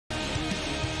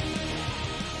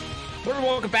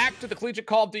Welcome back to the Collegiate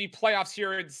Call of Duty playoffs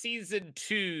here in Season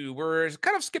 2. We're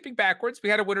kind of skipping backwards. We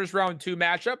had a Winners Round 2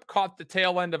 matchup, caught the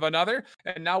tail end of another,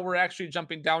 and now we're actually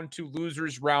jumping down to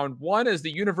Losers Round 1 as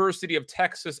the University of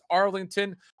Texas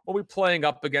Arlington will be playing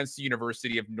up against the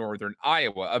University of Northern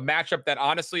Iowa. A matchup that,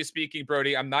 honestly speaking,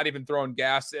 Brody, I'm not even throwing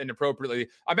gas inappropriately.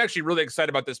 I'm actually really excited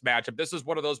about this matchup. This is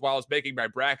one of those, while I was making my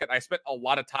bracket, I spent a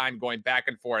lot of time going back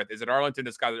and forth. Is it Arlington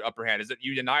that's got the upper hand? Is it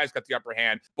UNI's got the upper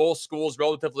hand? Both schools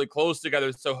relatively close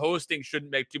together, so hosting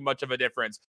shouldn't make too much of a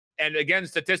difference. And again,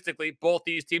 statistically, both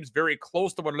these teams very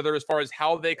close to one another as far as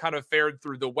how they kind of fared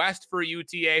through the West for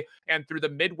UTA and through the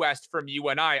Midwest from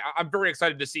UNI. I'm very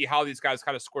excited to see how these guys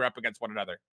kind of square up against one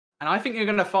another. And I think you're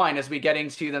going to find, as we get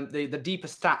into the deeper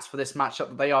stats for this matchup,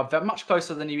 that they are very much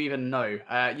closer than you even know.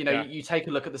 You take a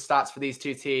look at the stats for these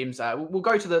two teams. We'll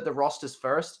go to the rosters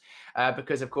first,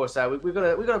 because of course we've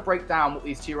got to break down what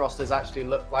these two rosters actually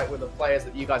look like with the players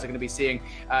that you guys are going to be seeing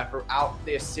throughout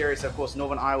this series. Of course,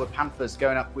 Northern Iowa Panthers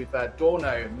going up with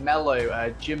Dorno, Mello,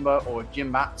 Jimba or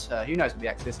Jimbat, who knows what the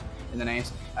X is in the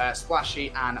names,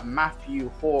 Splashy and Matthew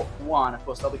Hawk 1. Of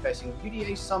course, they'll be facing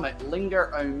UDA Summit,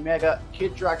 Linger, Omega,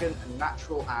 Kid Dragon,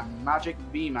 Natural, and Magic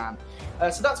V-Man.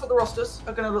 So that's what the rosters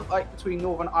are going to look like between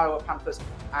Northern Iowa Panthers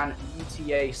and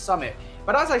UTA Summit.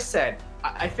 But as I said,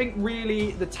 I think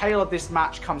really the tail of this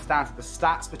match comes down to the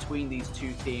stats between these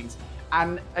two teams.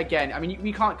 And again, I mean,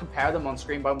 we can't compare them on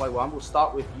screen one by one. We'll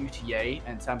start with UTA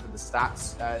in terms of the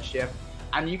stats, Shiv.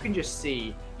 And you can just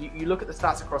see, you look at the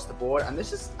stats across the board, and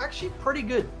this is actually pretty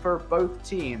good for both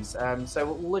teams. So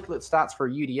we'll look at stats for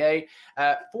UDA,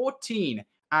 14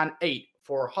 and 8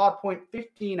 for Hardpoint,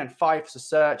 15 and 5 for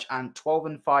Search, and 12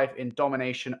 and 5 in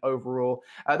Domination overall.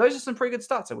 Those are some pretty good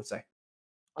stats, I would say.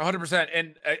 100%.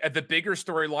 And the bigger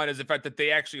storyline is the fact that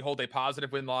they actually hold a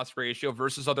positive win-loss ratio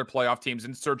versus other playoff teams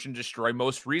in Search and Destroy,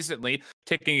 most recently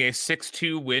taking a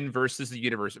 6-2 win versus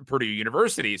the Purdue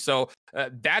University. So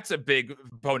that's a big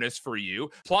bonus for you.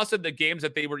 Plus, in the games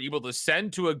that they were able to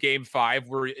send to a Game 5,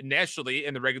 where initially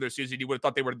in the regular season, you would have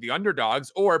thought they were the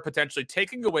underdogs or potentially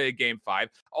taking away a Game 5.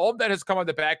 All of that has come on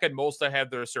the back end. Most have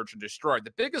their Search and Destroy.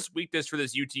 The biggest weakness for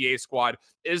this UTA squad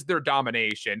is their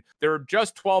domination. They're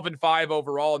just 12 and 5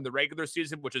 overall in the regular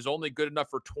season, which is only good enough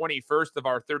for 21st of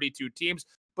our 32 teams.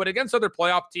 But against other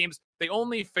playoff teams, they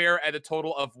only fare at a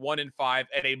total of 1 and 5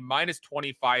 at a minus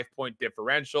 25-point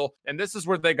differential. And this is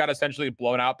where they got essentially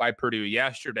blown out by Purdue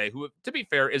yesterday, who, to be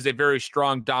fair, is a very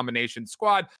strong domination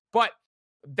squad. But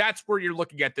that's where you're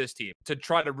looking at this team to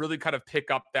try to really kind of pick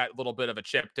up that little bit of a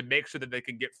chip to make sure that they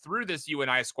can get through this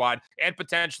UNI squad and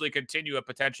potentially continue a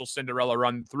potential Cinderella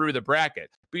run through the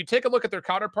bracket. But you take a look at their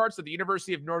counterparts at the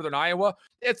University of Northern Iowa,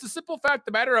 it's a simple fact,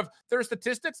 the matter of their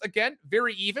statistics, again,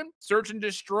 very even. Search and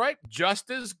Destroy,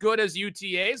 just as good as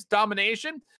UTA's.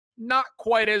 Domination, not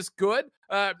quite as good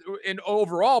in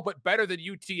overall, but better than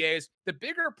UTA's. The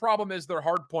bigger problem is their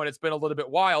hard point. It's been a little bit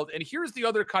wild. And here's the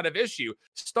other kind of issue.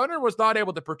 Stunner was not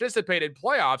able to participate in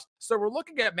playoffs. So we're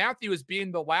looking at Matthew as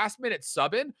being the last minute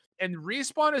sub in, and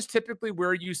Respawn is typically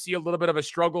where you see a little bit of a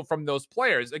struggle from those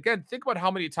players. Again, think about how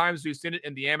many times we've seen it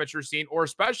in the amateur scene, or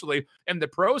especially in the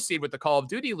pro scene with the Call of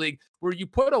Duty League, where you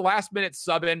put a last minute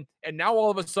sub in, and now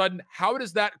all of a sudden, how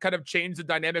does that kind of change the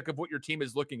dynamic of what your team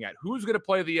is looking at? Who's going to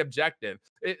play the objective?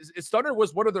 Stunner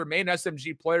was one of their main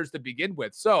SMG players to begin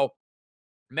with. So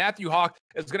Matthew Hawk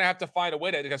is going to have to find a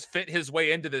way to just fit his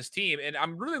way into this team. And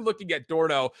I'm really looking at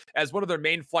Dorno as one of their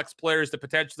main flex players to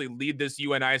potentially lead this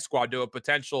UNI squad to a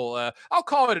potential, I'll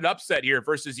call it an upset here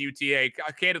versus UTA,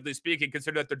 candidly speaking,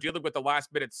 considering that they're dealing with the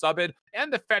last minute sub-in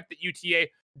and the fact that UTA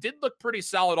did look pretty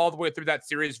solid all the way through that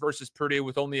series versus Purdue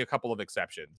with only a couple of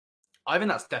exceptions. I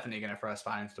think that's definitely going to throw us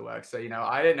fans to work. So,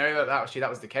 I didn't know that actually that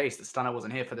was the case, that Stunner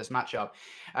wasn't here for this matchup.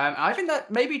 I think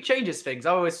that maybe changes things.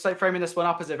 I was framing this one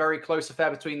up as a very close affair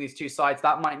between these two sides.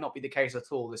 That might not be the case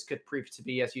at all. This could prove to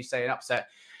be, as you say, an upset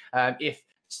if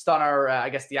Stunner, I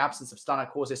guess the absence of Stunner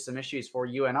causes some issues for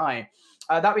UNI.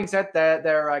 That being said,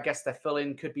 I guess their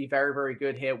fill-in could be very, very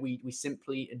good here. We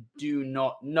simply do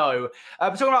not know.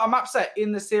 But talking about a map set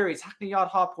in the series, Hackney Yard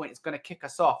Hardpoint is going to kick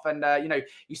us off. And,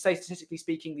 you say statistically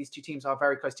speaking, these two teams are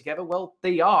very close together. Well,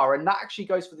 they are. And that actually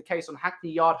goes for the case on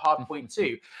Hackney Yard Hardpoint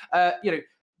too.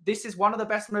 This is one of the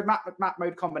best map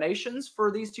mode combinations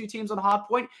for these two teams on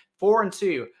Hardpoint. 4 and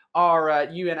 2 are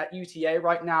UTA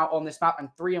right now on this map, and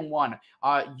 3 and 1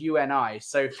 are UNI.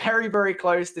 So very, very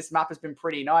close. This map has been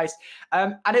pretty nice.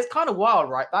 And it's kind of wild,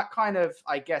 right? That kind of,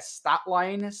 I guess, stat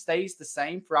line stays the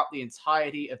same throughout the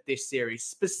entirety of this series,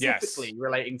 specifically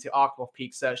relating to Arklov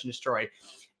Peak Search and Destroy.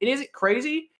 Is it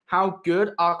crazy how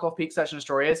good Arklov Peak Search and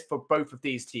Destroy is for both of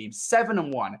these teams.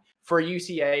 7-1 for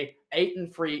UTA,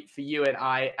 8-3 for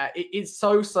UNI. It is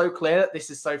so clear that this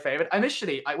is so favored.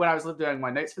 Initially, when I was doing my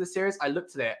notes for the series, I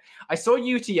looked at it. I saw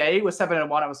UTA was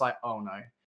 7-1. I was like, oh no.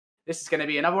 This is going to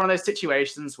be another one of those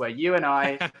situations where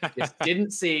UNI just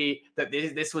didn't see that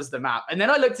this was the map. And then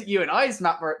I looked at UNI's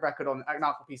map record on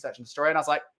Arklov Peak Search and Destroy, and I was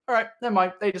like, all right, never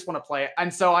mind. They just want to play it.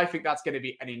 And so I think that's going to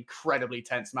be an incredibly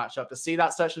tense matchup. To see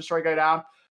that Search and Destroy go down,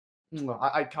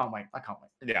 I can't wait. I can't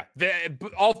wait. Yeah.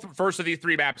 All first of these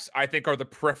 3 maps, I think, are the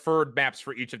preferred maps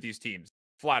for each of these teams.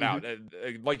 Flat out.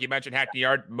 Like you mentioned, Hackney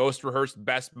Yard, most rehearsed,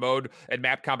 best mode and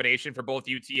map combination for both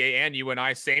UTA and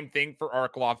UNI. Same thing for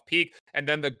Arklov Peak. And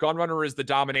then the Gunrunner is the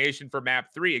domination for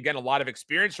map 3. Again, a lot of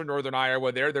experience from Northern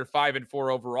Iowa there. They're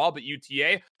 5-4 overall, but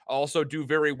UTA also do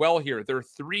very well here. They're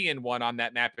 3-1 on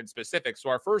that map in specific. So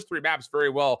our first 3 maps very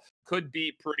well could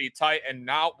be pretty tight. And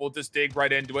now we'll just dig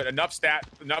right into it. Enough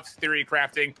theory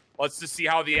crafting. Let's just see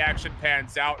how the action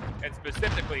pans out, and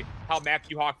specifically how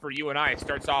Matthew Hawk for UNI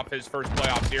starts off his first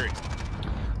playoff series.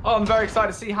 Oh, I'm very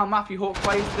excited to see how Matthew Hawk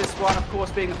plays this one. Of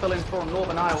course, being a fill-in for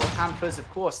Northern Iowa Panthers, of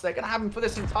course, they're going to have him for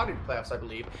this entire playoffs, I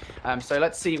believe. So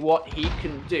let's see what he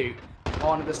can do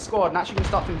on the squad. And actually, going to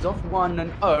start things off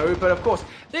 1-0. But of course,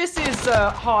 this is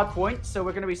hard point, so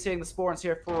we're going to be seeing the spawns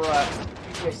here for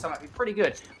UTA Summit be pretty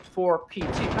good for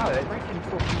P2. Now they break in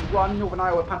for P1. Northern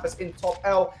Iowa Panthers in top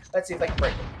L. Let's see if they can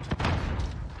break it.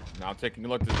 Now taking a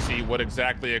look to see what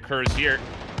exactly occurs here.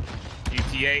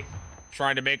 UTA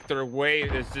trying to make their way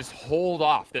is just hold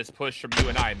off this push from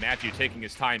UNI. Matthew taking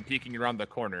his time, peeking around the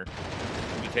corner.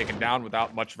 Be taken down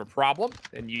without much of a problem.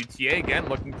 And UTA, again,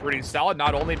 looking pretty solid,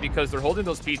 not only because they're holding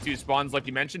those P2 spawns like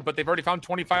you mentioned, but they've already found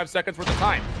 25 seconds worth of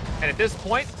time. And at this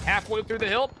point, halfway through the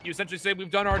hill, you essentially say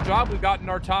we've done our job, we've gotten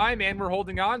our time, and we're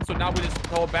holding on. So now we just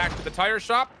go back to the tire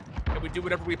shop, and we do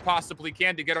whatever we possibly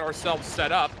can to get ourselves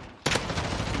set up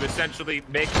to essentially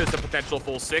make this a potential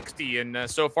full 60. And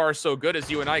so far, so good, as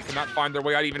UNI cannot find their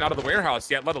way out even out of the warehouse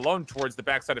yet, let alone towards the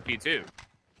backside of P2.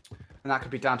 And that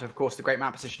could be down to, of course, the great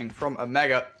map positioning from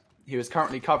Omega, who is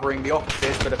currently covering the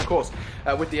opposites, but of course,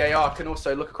 with the AR can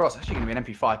also look across. Actually going to be an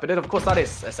MP5, but of course that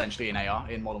is essentially an AR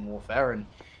in Modern Warfare, and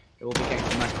it will be getting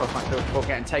some nice cross field before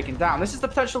getting taken down. This is the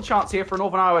potential chance here for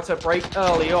Northern Iowa to break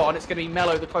early on. It's going to be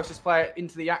Mello, the closest player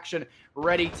into the action,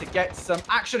 ready to get some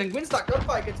action, and wins that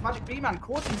gunfight against Magic B-Man,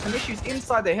 causing some issues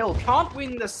inside the hill. Can't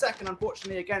win the second,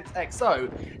 unfortunately, against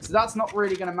XO, so that's not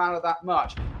really going to matter that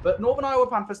much. But Northern Iowa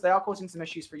Panthers, they are causing some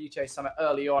issues for UTA Summit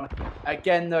early on.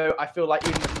 Again, though, I feel like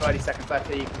even with 30 seconds left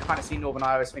here, you can kind of see Northern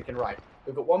Iowa is thinking, right,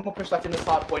 we've got one more push left in this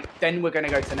hard point, then we're going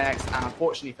to go to the next, and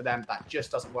unfortunately for them, that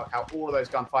just doesn't work out. All of those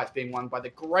gunfights being won by the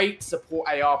great support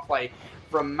AR play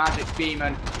from Magic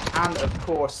Beeman, and of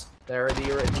course, there are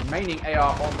the remaining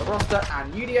AR on the roster,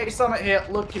 and UTA Summit here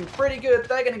looking pretty good.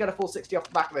 They're going to get a full 60 off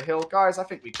the back of the hill. Guys, I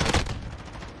think we can.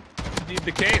 Indeed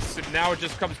the case, and now it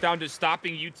just comes down to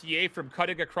stopping UTA from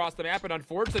cutting across the map, and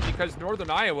unfortunately, because Northern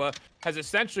Iowa has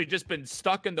essentially just been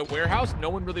stuck in the warehouse, no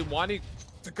one really wanting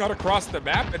to cut across the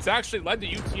map, it's actually led to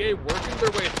UTA working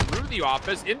their way through the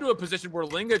office into a position where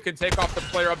Linga can take off the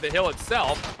player of the hill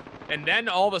itself. And then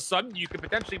all of a sudden, you could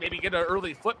potentially maybe get an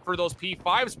early flip for those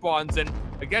P5 spawns and,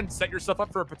 again, set yourself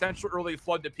up for a potential early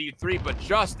flood to P3. But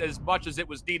just as much as it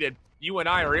was needed, UNI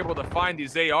are able to find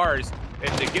these ARs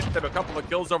and to get them a couple of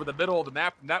kills over the middle of the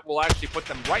map. And that will actually put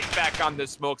them right back on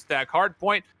this smokestack hard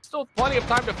point. Still plenty of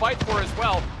time to fight for as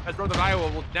well, as Northern Iowa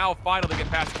will now finally get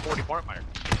past the 40-point mark.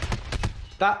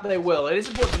 That they will. It is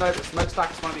important to note that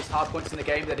smokestack is one of these hard points in the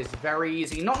game that is very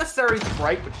easy, not necessarily to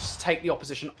break, but just take the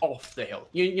opposition off the hill.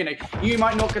 You know, you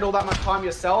might not get all that much time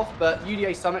yourself, but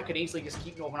UTA Summit could easily just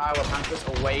keep Northern Iowa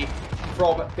Panthers away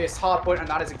from this hard point, and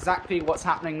that is exactly what's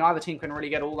happening. Neither team can really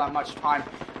get all that much time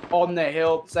on the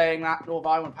hill. Saying that,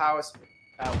 Northern Iowa Powers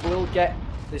will get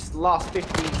this last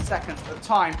 15 seconds of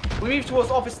time. We move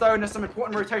towards office though, and there's some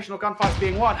important rotational gunfights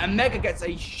being won, and Mega gets a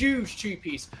huge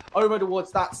two-piece over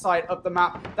towards that side of the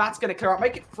map. That's going to clear out,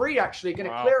 make it free actually, going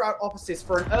to clear out offices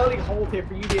for an early hold here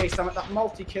for UTA Summit. That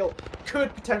multi-kill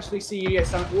could potentially see UTA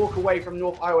Summit walk away from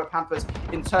North Iowa Panthers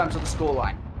in terms of the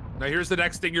scoreline. Now here's the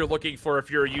next thing you're looking for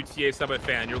if you're a UTA Summit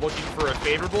fan. You're looking for a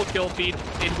favorable kill feed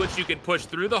in which you can push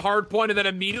through the hard point and then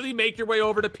immediately make your way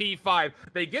over to P5.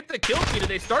 They get the kill feed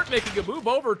and they start making a move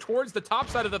over towards the top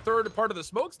side of the third part of the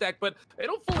smokestack, but they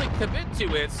don't fully commit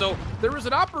to it. So there was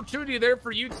an opportunity there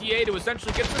for UTA to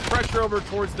essentially get some pressure over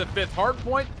towards the fifth hard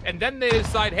point, and then they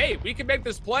decide, hey, we can make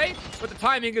this play, but the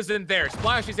timing isn't there.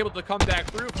 Splash is able to come back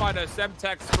through, find a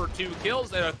Semtex for 2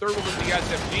 kills, and a third one with the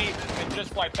SMG, and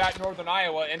just like that, Northern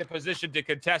Iowa end up position to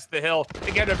contest the hill.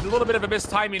 Again, a little bit of a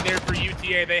mistiming there for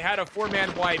UTA. They had a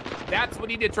 4-man wipe. That's what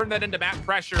needed to turn that into map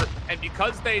pressure. And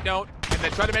because they don't, and they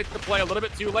try to make the play a little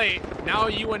bit too late, now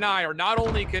UNI are not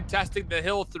only contesting the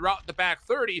hill throughout the back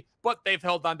 30, but they've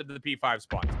held on to the P5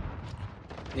 spot.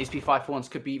 These P5 ones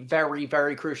could be very,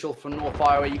 very crucial for North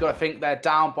Iowa. You got to think they're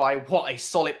down by, what, a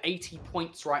solid 80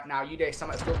 points right now. UDA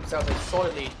Summit has built themselves a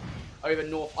solid lead over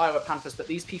North Iowa Panthers, but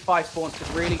these P5 spawns could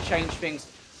really change things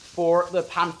for the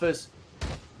Panthers.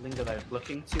 Linger, though,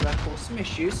 looking to cause some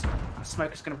issues.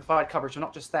 Smoker's going to provide coverage,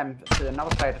 not just them, but to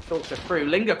another player to filter through.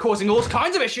 Linger causing all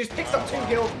kinds of issues, picks up 2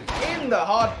 kills in the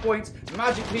hard point.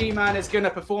 Magic V-Man is going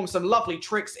to perform some lovely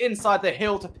tricks inside the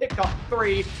hill to pick up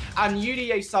 3. And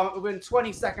UDA Summit, within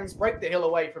 20 seconds, break the hill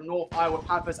away from North Iowa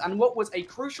Panthers. And what was a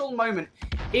crucial moment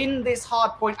in this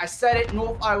hard point, I said it,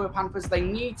 North Iowa Panthers, they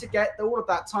need to get all of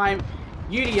that time.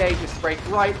 UDA just break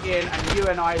right in, and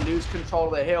UNI lose control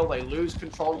of the hill. They lose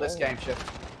control of this game shift.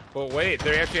 But wait,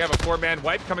 they actually have a 4-man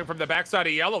wipe coming from the backside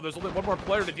of yellow. There's only one more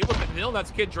player to deal with it, and that's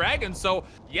Kid Dragon. So,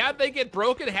 yeah, they get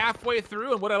broken halfway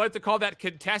through, and what I like to call that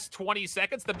contest 20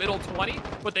 seconds, the middle 20,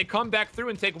 but they come back through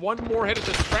and take one more hit at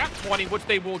the scrap 20, which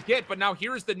they will get. But now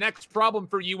here's the next problem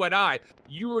for UNI.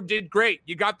 You did great.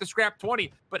 You got the scrap 20,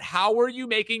 but how are you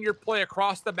making your play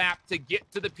across the map to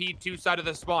get to the P2 side of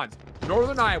the spawns?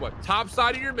 Northern Iowa, top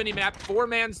side of your minimap,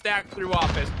 4-man stack through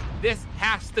office. This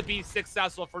has to be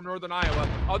successful for Northern Iowa.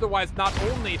 Otherwise, not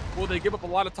only will they give up a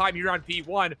lot of time here on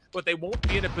P1, but they won't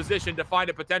be in a position to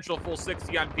find a potential full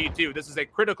 60 on P2. This is a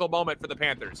critical moment for the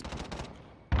Panthers.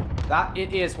 That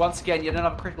it is. Once again, yet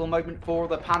another critical moment for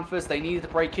the Panthers. They needed to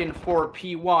break in for a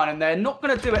P1, and they're not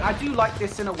going to do it. I do like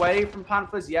this in a way from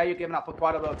Panthers. Yeah, you're giving up for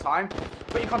quite a lot of time,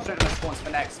 but you're concentrating on the spawns for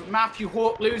next. Matthew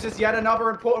Hawk loses yet another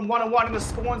important one-on-one, and the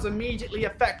spawns immediately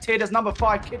affected as number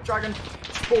 5, Kid Dragon,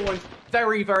 spawns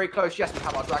very, very close. Yes, we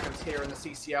have our Dragons here in the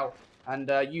CCL. And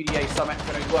UDA Summit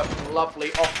going to be working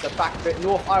lovely off the back of it.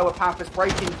 North Iowa Panthers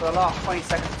breaking for the last 20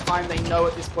 seconds of time. They know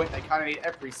at this point they kind of need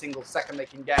every single second they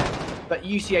can get. But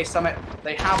UCA Summit,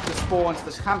 they have the spawns.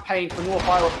 The campaign for North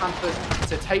Iowa Panthers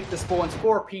to take the spawns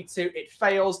for a P2, it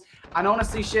fails. And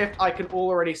honestly, Shift, I can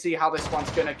already see how this one's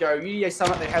going to go. UDA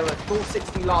Summit, they had a full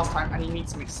 60 last time, and you need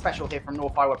something special here from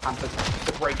North Iowa Panthers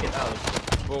to break it early.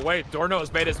 Well, wait,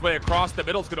 Dorno's made his way across the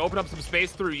middle. It's going to open up some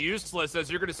space through Useless, as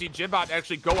you're going to see Jimbot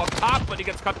actually go up top, but he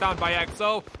gets cut down by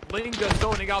XO. Linga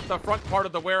zoning out the front part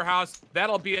of the warehouse.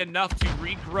 That'll be enough to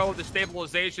regrow the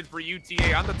stabilization for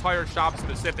UTA on the tire shop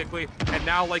specifically. And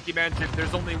now, like you mentioned,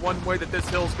 there's only one way that this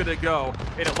hill's going to go,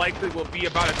 and it likely will be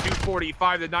about a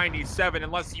 245 to 97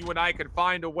 unless you and I can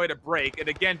find a way to break. And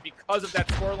again, because of that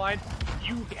scoreline,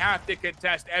 you have to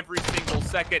contest every single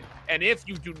second. And if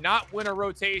you do not win a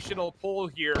rotational pull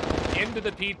here into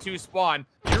the P2 spawn,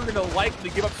 you're going to likely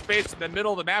give up space in the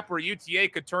middle of the map where UTA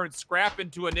could turn scrap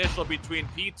into initial between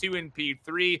P2 and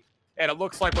P3. And it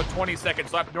looks like with 20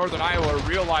 seconds left, Northern Iowa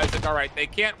realizing, all right, they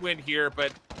can't win here,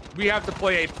 but we have to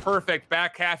play a perfect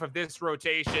back half of this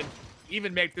rotation,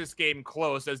 even make this game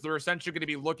close, as they're essentially going to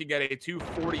be looking at a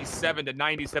 247 to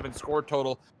 97 score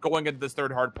total going into this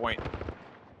third hard point.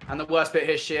 And the worst bit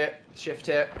here, Shift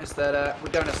here, is that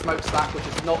we're going to smoke stack, which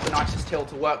is not the nicest hill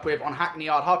to work with on Hackney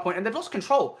Yard hardpoint, and they've lost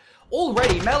control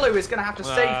already. Mello is going to have to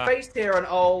save face here, and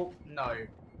oh no.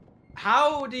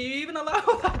 How do you even allow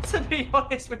that, to be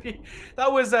honest with you? That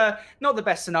was not the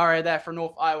best scenario there for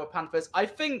North Iowa Panthers. I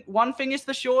think one thing is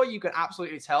for sure, you can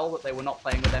absolutely tell that they were not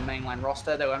playing with their mainline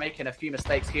roster. They were making a few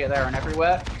mistakes here, there, and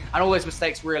everywhere. And all those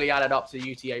mistakes really added up to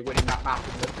UTA winning that map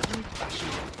in the fashion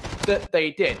that they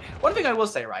did. One thing I will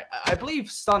say, right, I believe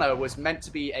Stunner was meant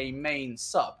to be a main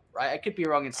sub, right? I could be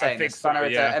wrong in saying this. Stunner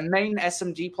is a main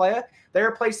SMG player. They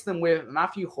replaced them with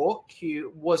Matthew Hawk,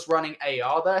 who was running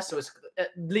AR there, so it's at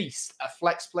least a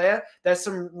flex player. There's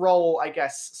some role, I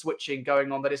guess, switching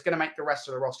going on that is going to make the rest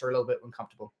of the roster a little bit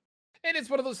uncomfortable. And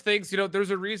it's one of those things, you know, there's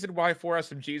a reason why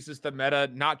 4SMGs is the meta,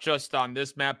 not just on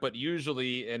this map, but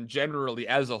usually and generally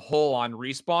as a whole on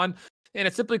Respawn. And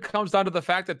it simply comes down to the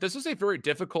fact that this is a very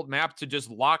difficult map to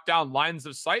just lock down lines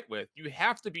of sight with. You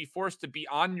have to be forced to be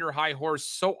on your high horse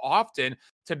so often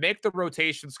to make the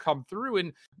rotations come through.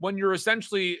 And when you're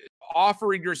essentially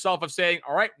offering yourself of saying,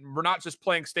 all right, we're not just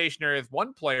playing stationary with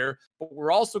one player, but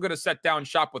we're also going to set down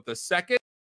shop with the second,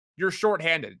 you're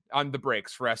shorthanded on the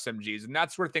breaks for SMGs. And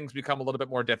that's where things become a little bit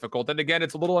more difficult. And again,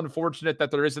 it's a little unfortunate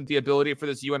that there isn't the ability for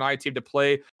this UNI team to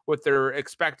play with their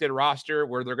expected roster,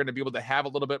 where they're going to be able to have a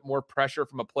little bit more pressure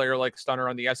from a player like Stunner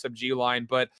on the SMG line.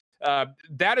 But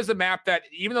that is a map that,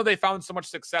 even though they found so much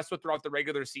success with throughout the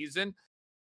regular season,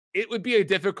 it would be a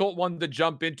difficult one to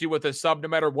jump into with a sub, no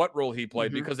matter what role he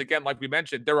played. Because again, like we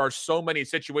mentioned, there are so many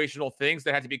situational things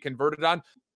that have to be converted on.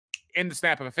 in the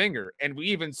snap of a finger. And we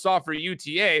even saw for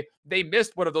UTA, they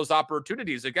missed one of those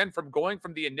opportunities, again, from going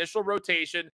from the initial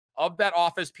rotation of that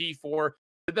office P4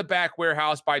 to the back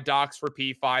warehouse by Docs for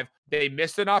P5. They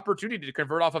missed an opportunity to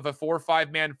convert off of a 4 or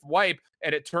 5-man wipe,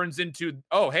 and it turns into,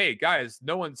 oh, hey, guys,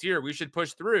 no one's here. We should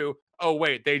push through. Oh,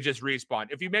 wait, they just respawned.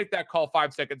 If you make that call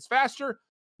 5 seconds faster,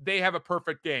 they have a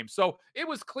perfect game. So it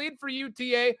was clean for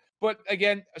UTA, but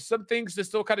again, some things to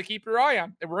still kind of keep your eye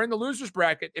on. And we're in the losers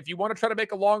bracket. If you want to try to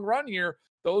make a long run here,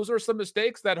 those are some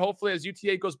mistakes that hopefully as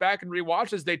UTA goes back and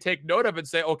rewatches, they take note of and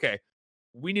say, okay,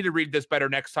 we need to read this better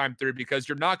next time through, because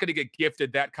you're not going to get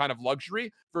gifted that kind of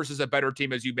luxury versus a better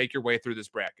team as you make your way through this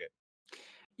bracket.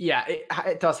 Yeah,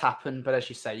 it does happen, but as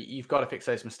you say, you've got to fix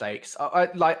those mistakes. I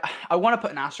want to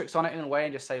put an asterisk on it in a way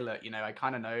and just say, look, I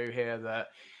kind of know here that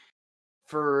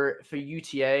for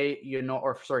UTA, you're not,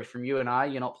 or sorry, from you and I,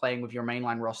 you're not playing with your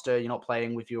mainline roster. You're not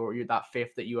playing with your that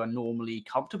fifth that you are normally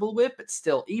comfortable with. But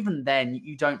still, even then,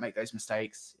 you don't make those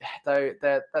mistakes. Though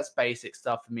that's basic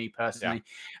stuff for me personally.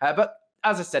 Yeah. But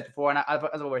as I said before, and as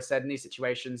I've always said, in these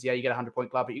situations, yeah, you get a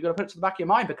 100-point club, but you got to put it to the back of your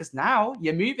mind, because now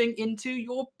you're moving into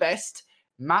your best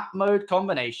map mode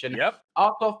combination. Yep.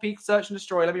 Arcloth, Peak, Search and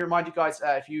Destroy. Let me remind you guys,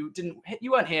 if you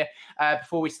weren't here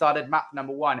before we started map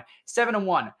number 1.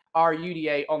 7-1 are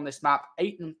UDA on this map.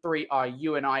 8-3 are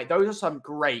UNI. Those are some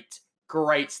great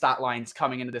stat lines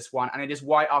coming into this one, and it is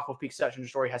why Arcloth, Peak, Search and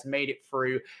Destroy has made it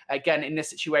through. Again, in this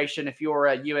situation, if you're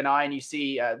a UNI and you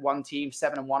see one team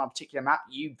 7-1 on a particular map,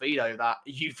 you veto that.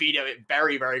 You veto it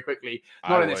very, very quickly.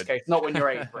 Not in this case. Not when you're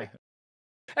 8-3.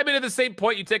 I mean, at the same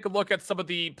point, you take a look at some of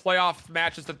the playoff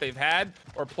matches that they've had,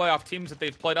 or playoff teams that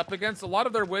they've played up against. A lot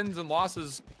of their wins and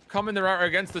losses come in there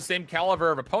against the same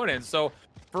caliber of opponents. So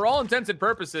for all intents and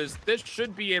purposes, this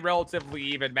should be a relatively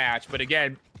even match. But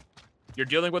again, you're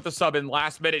dealing with the sub in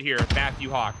last minute here, Matthew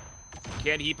Hawk.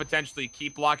 Can he potentially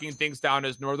keep locking things down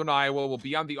as Northern Iowa will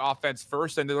be on the offense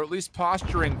first, and they're at least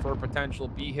posturing for a potential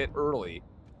B hit early?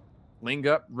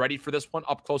 Linga ready for this one,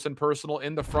 up close and personal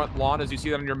in the front lawn. As you see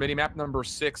that on your mini map, number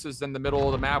 6 is in the middle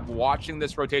of the map, watching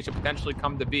this rotation potentially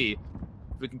come to be.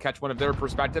 If we can catch one of their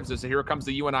perspectives, as here comes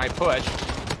the UNI push.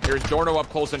 Here's Dorno up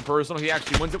close and personal. He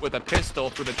actually wins it with a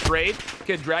pistol for the trade.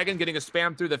 Kid Dragon getting a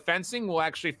spam through the fencing will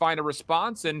actually find a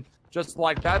response, and just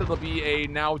like that, it'll be a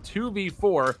now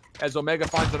 2v4 as Omega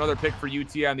finds another pick for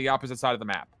UTA on the opposite side of the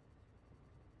map.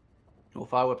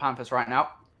 North Iowa Panthers right now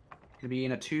going to be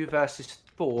in a 2 versus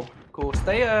 4. Of course,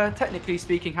 they technically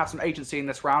speaking have some agency in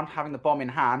this round, having the bomb in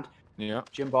hand. Yeah.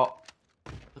 Jimbot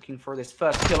looking for this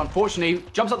first kill. Unfortunately,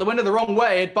 jumps out the window the wrong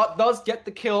way, but does get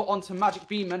the kill onto Magic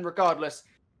Beamman regardless.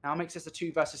 Now makes this a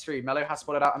 2 versus 3. Mello has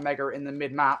spotted out Omega in the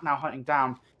mid-map, now hunting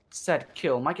down said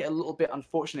kill. Might get a little bit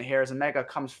unfortunate here as Omega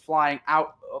comes flying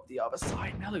out of the other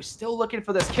side. Mello still looking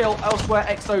for this kill. Elsewhere,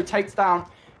 EXO takes down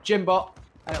Jimbot,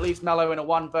 and it leaves Mello in a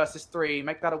 1 versus 3.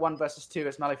 Make that a 1 versus 2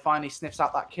 as Mello finally sniffs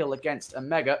out that kill against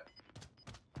Omega.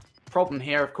 Problem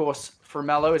here, of course, for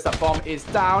Mello is that bomb is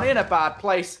down in a bad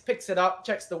place. Picks it up,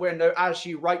 checks the window as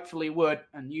you rightfully would,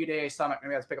 and UDA Summit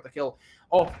maybe has to pick up the kill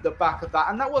off the back of that.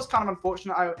 And that was kind of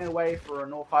unfortunate in a way for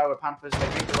North Iowa Panthers. They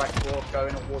made the right call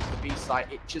going towards the B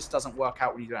site. It just doesn't work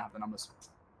out when you don't have the numbers.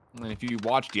 And if you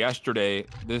watched yesterday,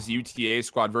 this UTA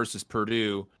squad versus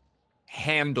Purdue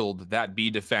handled that B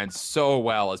defense so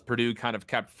well, as Purdue kind of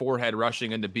kept forehead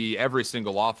rushing into B every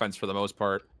single offense for the most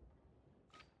part.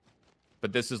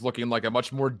 But this is looking like a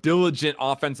much more diligent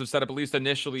offensive setup, at least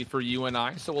initially for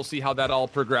UNI. So we'll see how that all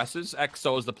progresses.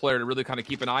 EXO is the player to really kind of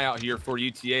keep an eye out here for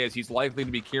UTA, as he's likely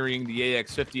to be carrying the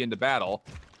AX50 into battle.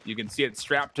 You can see it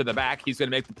strapped to the back. He's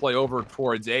going to make the play over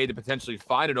towards A to potentially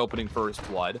find an opening for his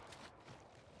blood.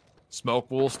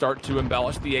 Smoke will start to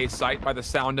embellish the A site by the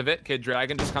sound of it. Kid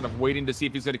Dragon just kind of waiting to see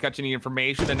if he's going to catch any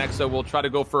information. And EXO will try to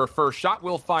go for a first shot.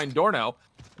 We'll find Dorno.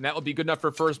 And that will be good enough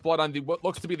for first blood on what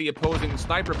looks to be the opposing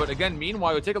sniper. But again,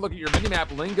 meanwhile, we take a look at your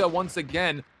minimap. Linga, once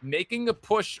again, making a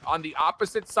push on the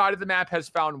opposite side of the map, has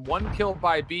found 1 kill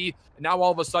by B. And now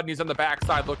all of a sudden, he's on the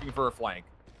backside looking for a flank.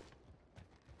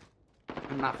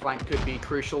 And that flank could be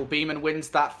crucial. Beamman wins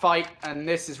that fight. And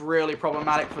this is really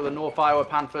problematic for the North Iowa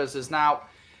Panthers, as now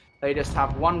they just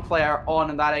have 1 player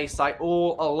on that A site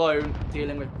all alone,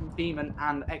 dealing with Beamman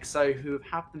and EXO, who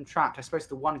have them trapped. I suppose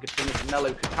the one good thing is that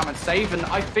Mello could come and save, and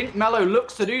I think Mello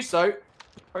looks to do so.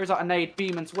 Throws out a nade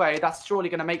Beamman's way. That's surely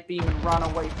going to make Beamman run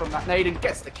away from that nade, and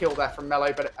gets the kill there from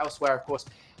Mello. But elsewhere, of course,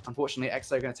 unfortunately,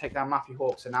 EXO going to take down Matthew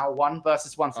Hawk. So now a 1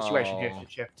 versus 1 situation here for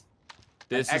Shift.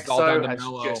 This is all down to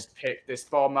Mello. Just picked this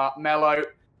bomb up. Mello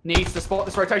needs to spot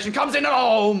this rotation. Comes in.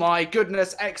 Oh my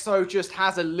goodness. EXO just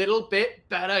has a little bit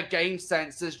better game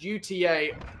sense as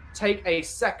UTA take a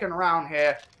second round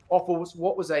here off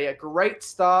what was a great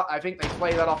start. I think they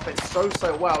played that offense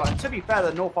so well. And to be fair,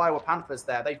 the North Iowa Panthers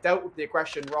there, they dealt with the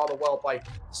aggression rather well by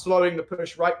slowing the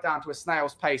push right down to a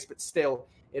snail's pace. But still,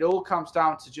 it all comes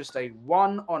down to just a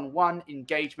one-on-one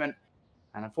engagement.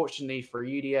 And unfortunately for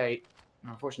UDA,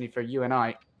 unfortunately for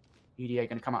UNI, UDA going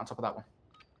to come out on top of that one.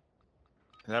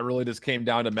 That really just came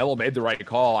down to Mello made the right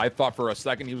call. I thought for a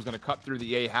second he was going to cut through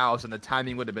the A house, and the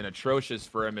timing would have been atrocious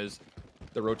for him as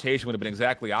the rotation would have been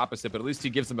exactly opposite, but at least he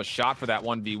gives him a shot for that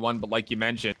 1v1. But like you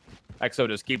mentioned, Exo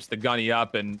just keeps the gunny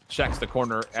up and checks the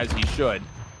corner as he should.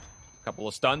 A couple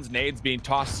of stuns, nades being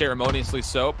tossed ceremoniously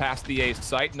so past the A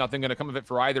site. Nothing going to come of it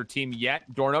for either team yet.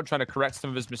 Dorno trying to correct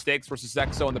some of his mistakes versus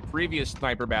Exo in the previous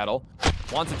sniper battle.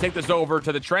 Wants to take this over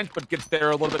to the trench, but gets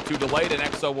there a little bit too delayed, and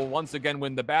Exo will once again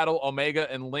win the battle. Omega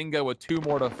and Linga with 2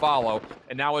 more to follow,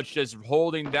 and now it's just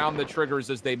holding down the triggers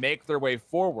as they make their way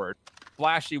forward.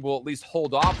 Flashy will at least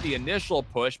hold off the initial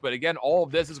push, but again, all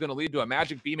of this is going to lead to a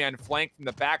Magic B-Man flank from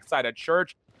the backside of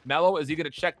Church. Mello, is he going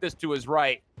to check this to his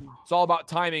right? It's all about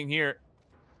timing here.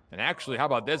 And actually, how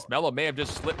about this? Mello may have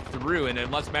just slipped through, and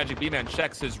unless Magic B-Man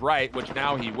checks his right, which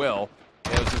now he will, I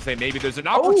was going to say maybe there's an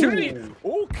opportunity.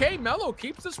 Oh. Okay, Mello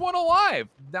keeps this one alive.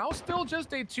 Now still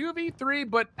just a 2v3,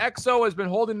 but Exo has been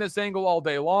holding this angle all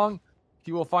day long.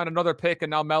 He will find another pick, and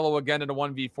now Mello again in a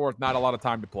 1v4 with not a lot of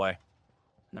time to play.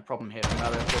 And the problem here for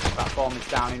Mello, of course, that bomb is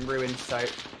down in ruins, so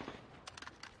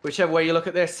whichever way you look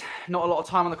at this, not a lot of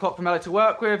time on the clock for Mello to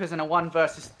work with. As in a 1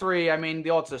 versus 3, I mean, the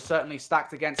odds are certainly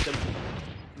stacked against him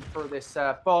for this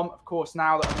bomb. Of course,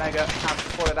 now that Omega has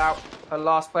deployed out her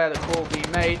last player, the call being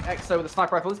made. Exo with the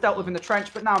sniper rifle is dealt with in the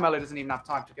trench, but now Mello doesn't even have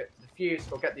time to get the fuse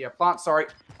or get the plant,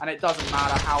 and it doesn't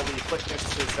matter how the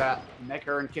Afflictionists is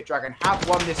Mega and Kid Dragon have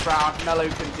won this round. Mello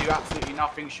can do absolutely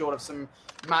nothing short of some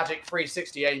magic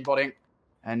 360 aimbotting.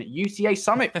 And UTA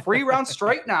Summit, 3 rounds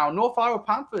straight now. North Iowa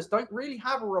Panthers don't really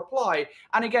have a reply.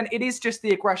 And again, it is just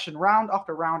the aggression round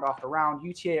after round after round.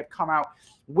 UTA have come out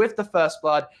with the first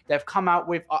blood. They've come out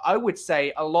with, I would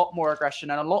say, a lot more aggression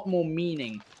and a lot more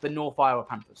meaning than North Iowa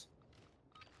Panthers.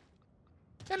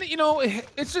 And, you know,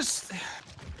 it's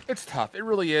tough. It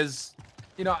really is.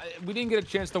 You know, we didn't get a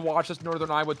chance to watch this Northern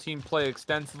Iowa team play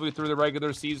extensively through the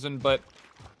regular season, but,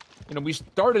 you know, we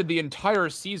started the entire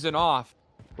season off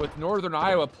with Northern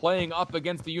Iowa playing up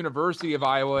against the University of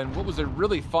Iowa, and what was a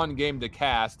really fun game to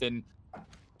cast. And,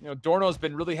 you know, Dorno's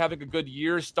been really having a good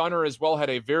year. Stunner as well had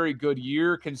a very good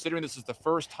year, considering this is the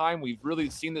first time we've really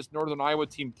seen this Northern Iowa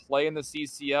team play in the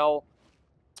CCL.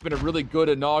 It's been a really good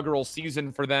inaugural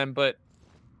season for them, but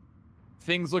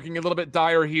things looking a little bit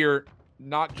dire here.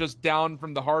 Not just down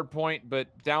from the hard point, but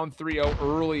down 3-0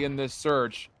 early in this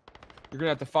search. You're going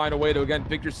to have to find a way to, again,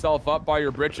 pick yourself up by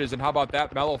your britches. And how about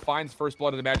that? Mello finds first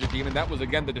blood of the Magic Demon. That was,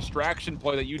 again, the distraction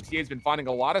play that UTA has been finding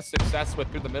a lot of success with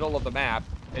through the middle of the map.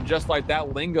 And just like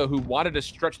that, Linga, who wanted to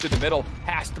stretch through the middle,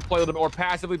 has to play a little bit more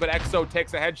passively. But Exo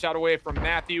takes a headshot away from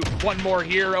Matthew. One more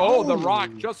here. Oh, the rock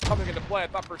just coming into play. I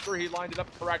thought for sure he lined it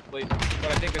up correctly. But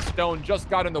I think a stone just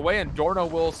got in the way. And Dorno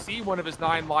will see one of his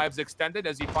 9 lives extended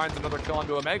as he finds another kill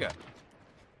onto Omega.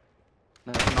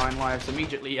 9 lives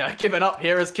immediately given up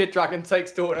here as Kid Dragon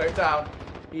takes Dorno down.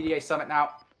 UDA Summit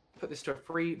now put this to a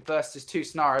 3 versus 2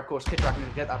 scenario. Of course, Kid Dragon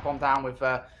can get that bomb down with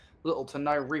little to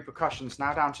no repercussions.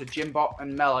 Now down to Jimbot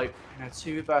and Mello in a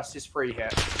 2 versus 3 here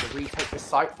to retake the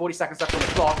site. 40 seconds left on the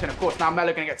clock, and of course now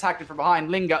Mello going to get tagged in from behind.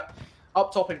 Linga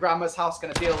up top in Grandma's house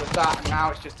going to deal with that, and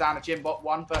now it's just down to Jimbot.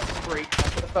 1 versus 3. That's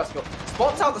for the first goal.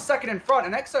 Spots out the second in front,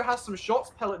 and Exo has some shots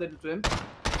pelleted into him.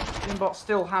 Jimbot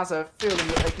still has a feeling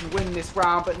that they can win this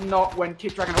round, but not when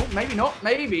Kid Dragon... Oh, maybe not.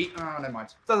 Maybe. Oh, never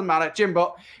mind. Doesn't matter.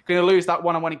 Jimbot going to lose that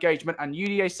one-on-one engagement, and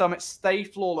UDA Summit stay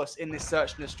flawless in this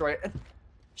search and destroy.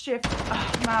 Shift.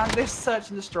 Oh, man, this search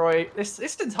and destroy, this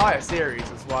entire series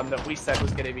is one that we said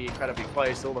was going to be incredibly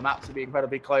close. All the maps would be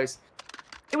incredibly close.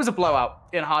 It was a blowout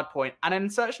in Hardpoint, and in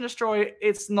search and destroy,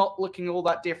 it's not looking all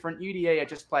that different. UDA are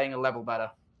just playing a level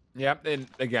better. Yeah, and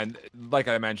again, like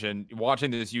I mentioned, watching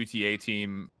this UTA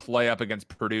team play up against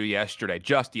Purdue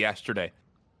just yesterday,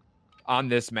 on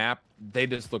this map, they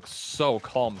just look so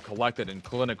calm, collected, and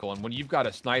clinical. And when you've got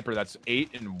a sniper that's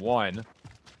 8-1,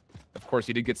 of course,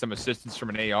 he did get some assistance from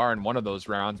an AR in one of those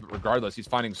rounds, but regardless, he's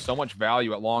finding so much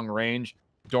value at long range.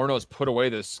 Dorno's put away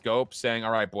the scope, saying,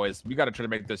 all right, boys, we got to try to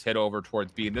make this hit over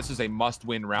towards B. And this is a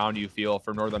must-win round, you feel,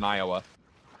 for Northern Iowa.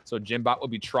 So Jimbot will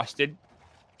be trusted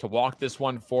to walk this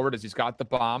one forward as he's got the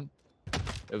bomb.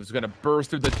 It was going to burst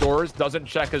through the doors. Doesn't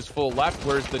check his full left.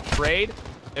 Where's the trade?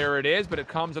 There it is, but it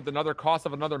comes at another cost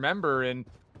of another member. And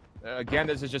Again,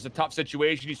 this is just a tough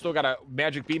situation. You still got a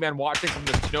Magic B-Man watching from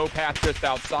the snow path just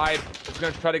outside. He's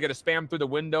going to try to get a spam through the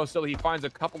window, so he finds a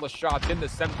couple of shots in. The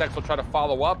Semtex will try to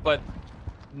follow up, but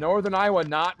Northern Iowa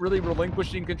not really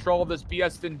relinquishing control of this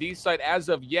BS&D site as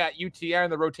of yet. UTR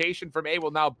and the rotation from A will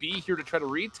now be here to try to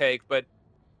retake, but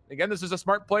again, this is a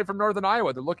smart play from Northern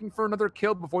Iowa. They're looking for another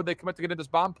kill before they commit to getting this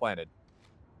bomb planted.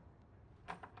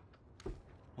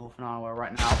 Northern Iowa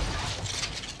right now.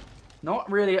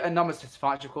 Not really a numbers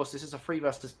disadvantage, of course. This is a 3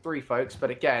 versus 3, folks. But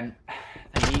again,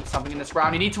 they need something in this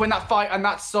round. You need to win that fight, and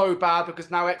that's so bad because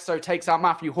now EXO takes out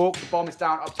Matthew Hawk. The bomb is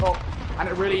down up top, and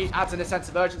it really adds in a sense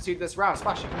of urgency to this round.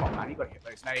 Especially, come on, man, you got to hit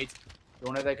those nades. You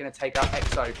all know they're going to take out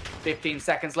EXO. 15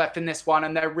 seconds left in this one,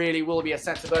 and there really will be a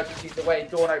sense of urgency the way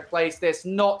Dorno plays this.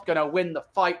 Not going to win the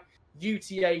fight.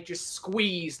 UTA just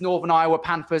squeezed Northern Iowa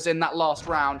Panthers in that last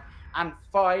round, and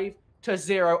 5-0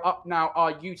 up now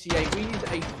are UTA. We need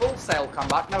a full sale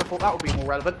comeback. Never thought that would be more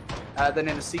relevant than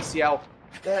in the CCL.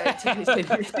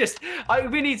 It's just,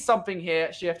 we need something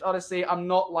here, Shift. Honestly, I'm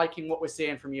not liking what we're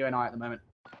seeing from UNI at the moment.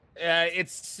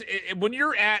 When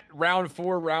you're at round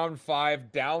 4, round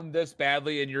 5, down this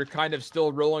badly, and you're kind of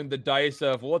still rolling the dice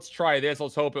of, well, let's try this,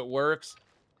 let's hope it works,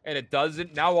 and it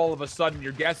doesn't, now all of a sudden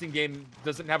your guessing game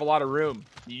doesn't have a lot of room.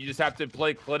 You just have to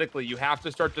play clinically. You have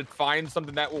to start to find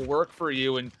something that will work for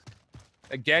you, and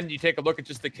again, you take a look at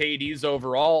just the KDs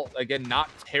overall. Again, not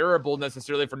terrible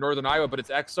necessarily for Northern Iowa, but it's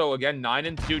EXO, again,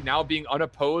 9-2, now being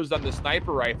unopposed on the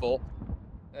sniper rifle.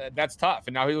 That's tough.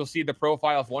 And now he will see the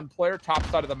profile of one player, top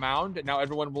side of the mound, and now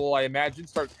everyone will, I imagine,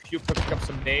 start picking up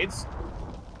some nades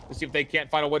to see if they can't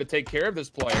find a way to take care of this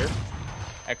player.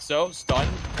 EXO,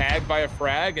 stunned, tagged by a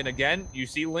frag, and again, you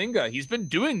see Linga. He's been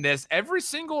doing this every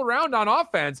single round on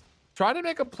offense, trying to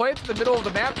make a play to the middle of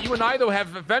the map. You and I, though,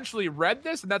 have eventually read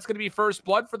this, and that's going to be first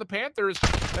blood for the Panthers.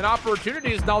 And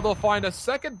opportunities, now they'll find a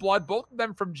second blood, both of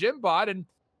them from Jimbot, and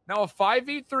now a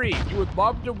 5v3. You would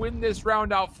love to win this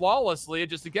round out flawlessly and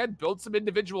just, again, build some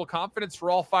individual confidence for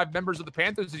all 5 members of the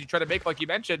Panthers as you try to make, like you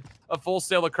mentioned, a full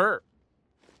sale occur.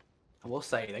 I will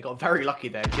say, they got very lucky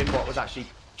there. Jimbot was actually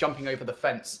jumping over the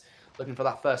fence, looking for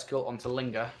that first kill onto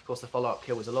Linga. Of course, the follow-up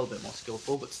kill was a little bit more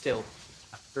skillful, but still,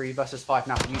 3 versus 5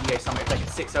 now for UDA Summit. If they get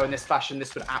 6-0 in this fashion,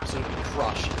 this would absolutely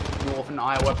crush Northern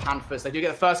Iowa Panthers. They do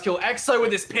get the first kill. EXO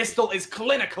with his pistol is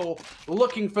clinical,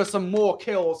 looking for some more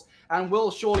kills, and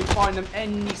will surely find them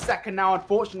any second now.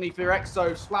 Unfortunately for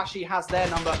EXO, Splashy has their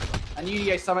number, and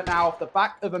UDA Summit now off the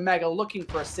back of a Mega looking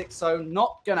for a 6-0.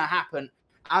 Not gonna happen.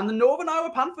 And the Northern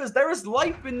Iowa Panthers, there is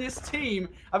life in this team.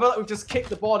 I feel like we've just kicked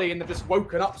the body and they've just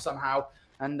woken up somehow.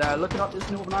 And looking at this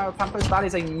Northern Iowa Panthers, that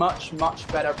is a much, much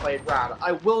better played round.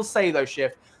 I will say, though,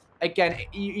 Shift, again,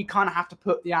 you kind of have to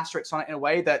put the asterisk on it in a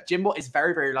way that Jimbot is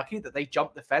very, very lucky that they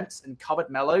jumped the fence and covered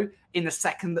Mello in the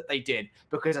second that they did.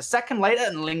 Because a second later,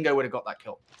 and Lingo would have got that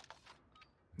kill.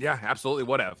 Yeah, absolutely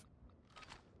would have.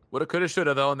 Woulda, coulda,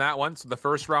 shoulda, though, in that one. So the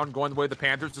first round going the way of the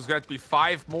Panthers. There's going to be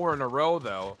 5 more in a row,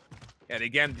 though. And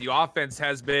again, the offense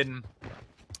has been,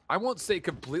 I won't say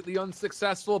completely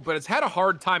unsuccessful, but it's had a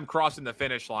hard time crossing the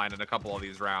finish line in a couple of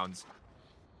these rounds.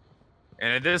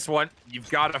 And in this one, you've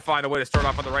got to find a way to start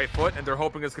off on the right foot, and they're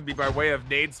hoping it's going to be by way of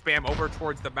nade spam over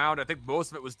towards the mound. I think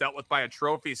most of it was dealt with by a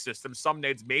trophy system. Some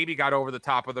nades maybe got over the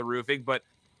top of the roofing, but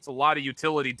it's a lot of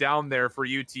utility down there for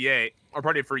UTA, or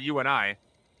pardon me, for UNI.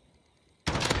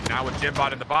 And now with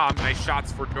Jimbot in the bomb, nice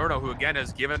shots for Dorno, who again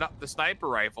has given up the sniper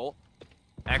rifle.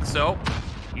 EXO,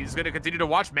 he's going to continue to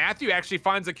watch. Matthew actually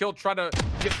finds a kill, trying to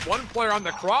get one player on the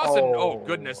cross, and oh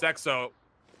goodness, EXO,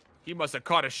 he must have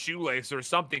caught a shoelace or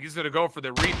something. He's going to go for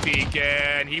the repeat,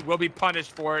 and he will be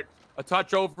punished for it. A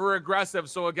touch over aggressive.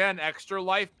 So again, extra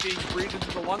life being breathed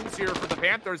into the lungs here for the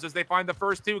Panthers as they find the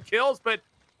first 2 kills. But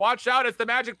watch out, it's the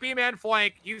Magic B-Man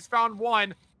flank. He's found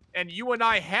one, and you and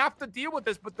I have to deal with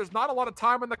this, but there's not a lot of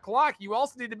time on the clock. You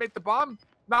also need to make the bomb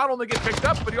not only get picked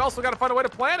up, but you also got to find a way to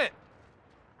plant it.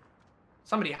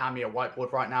 Somebody hand me a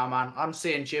whiteboard right now, man. I'm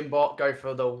seeing Jimbot go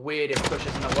for the weirdest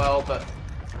pushes in the world, but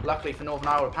luckily for Northern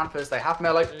Iowa Panthers, they have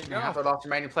Mello, and they have their last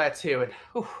remaining player too. And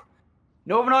whew,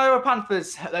 Northern Iowa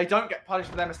Panthers, they don't get punished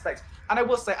for their mistakes. And I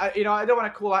will say, I don't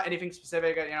want to call out anything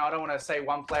specific. I don't want to say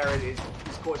one player is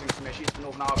causing some issues for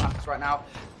Northern Iowa Panthers right now.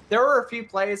 There are a few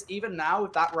players, even now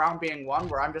with that round being won,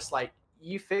 where I'm just like,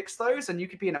 you fix those and you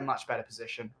could be in a much better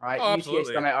position, right? Oh,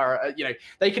 absolutely. UTA are,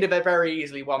 they could have very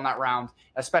easily won that round,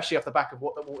 especially off the back of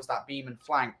what was that beam and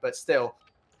flank, but still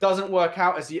doesn't work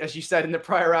out as you said in the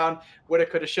prior round. Woulda,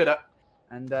 coulda, shoulda.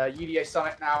 And UDA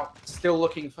Summit now still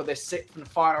looking for this 6th and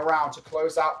final round to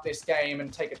close out this game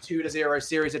and take a 2-0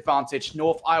 series advantage.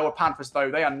 North Iowa Panthers,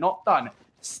 though, they are not done.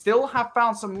 Still have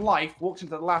found some life, walked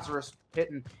into the Lazarus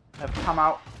pit and have come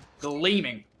out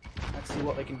gleaming Let's see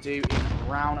what they can do in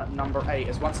round number 8.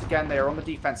 As once again, they are on the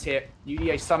defense here.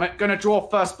 UDA Summit going to draw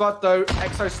first blood, though.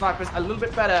 Exo Snipers a little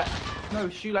bit better. No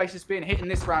shoelaces being hit in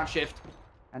this round shift.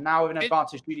 And now with an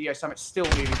advantage, UDA Summit still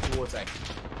moving towards A.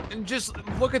 And just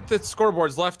look at the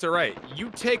scoreboards left to right. You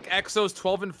take Exo's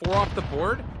 12 and 4 off the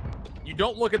board. You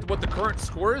don't look at what the current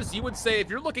score is. You would say if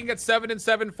you're looking at 7 and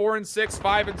 7, 4 and 6,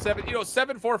 5 and 7,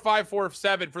 7-4, 5-4,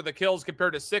 7 for the kills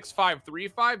compared to 6-5,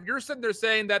 3-5. You're sitting there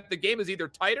saying that the game is either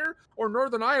tighter or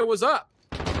Northern Iowa's up.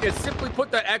 It's simply put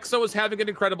that Exo is having an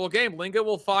incredible game. Linga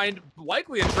will find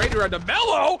likely a traitor on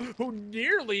Mello, who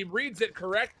nearly reads it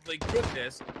correctly.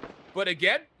 Goodness. But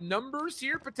again, numbers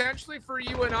here potentially for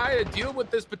UNI to deal with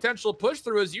this potential push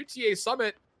through as UTA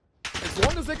Summit. As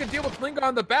long as they can deal with Linga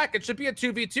on the back, it should be a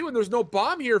 2v2, and there's no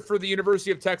bomb here for the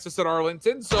University of Texas at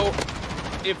Arlington. So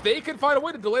if they can find a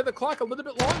way to delay the clock a little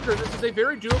bit longer, this is a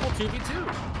very doable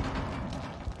 2v2.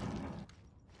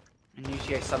 And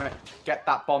UTA Summit get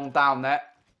that bomb down there.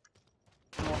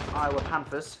 North Iowa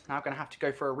Panthers now going to have to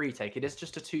go for a retake. It is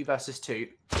just a 2 versus 2.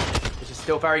 Which is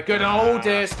still very good. Oh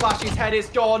dear, Splashy's head is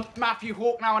gone. Matthew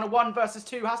Hawk now in a 1 versus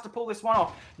 2 has to pull this one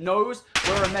off. Knows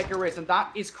where Omega is, and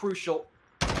that is crucial.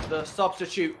 The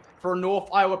substitute for North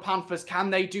Iowa Panthers. Can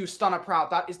they do Stunner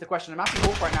Proud? That is the question. And Matthew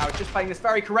Hawk right now is just playing this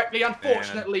very correctly.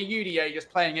 Unfortunately, UDA just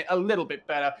playing it a little bit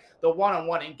better. The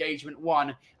one-on-one engagement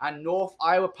won. And North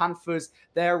Iowa Panthers,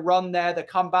 their run there, the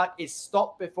comeback is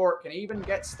stopped before it can even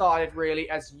get started, really,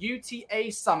 as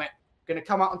UTA Summit going to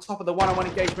come out on top of the one-on-one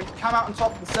engagement, come out on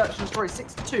top of the search and destroy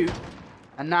 6-2.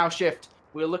 And now Shift,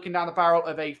 we're looking down the barrel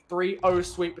of a 3-0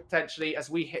 sweep potentially as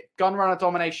we hit gun runner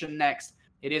domination next.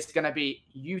 It is going to be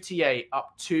UTA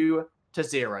up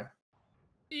 2-0.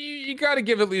 You got to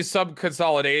give at least some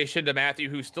consolidation to Matthew,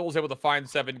 who still is able to find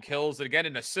 7 kills. And again,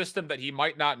 in a system that he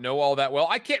might not know all that well.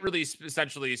 I can't really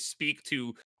essentially speak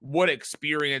to what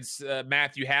experience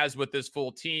Matthew has with this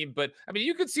full team. But, I mean,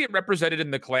 you can see it represented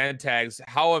in the clan tags,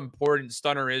 how important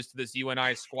Stunner is to this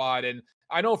UNI squad. And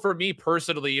I know for me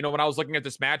personally, when I was looking at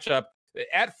this matchup,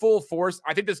 at full force,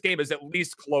 I think this game is at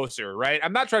least closer, right?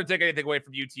 I'm not trying to take anything away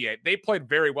from UTA. They played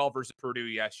very well versus Purdue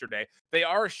yesterday. They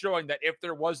are showing that if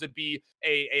there was to be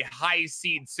a high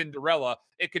seed Cinderella,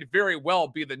 it could very well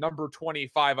be the number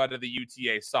 25 out of the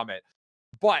UTA Summit.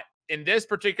 But in this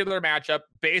particular matchup,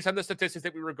 based on the statistics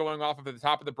that we were going off of at the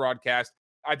top of the broadcast,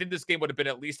 I think this game would have been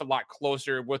at least a lot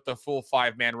closer with the full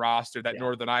 5-man roster that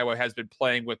Northern Iowa has been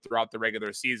playing with throughout the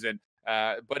regular season.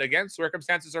 But again,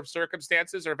 circumstances are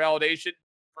circumstances, or validation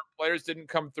for players didn't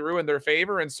come through in their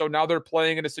favor. And so now they're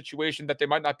playing in a situation that they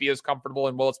might not be as comfortable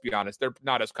in. Well, let's be honest, they're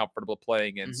not as comfortable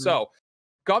playing in. So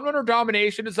Gunrunner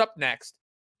domination is up next.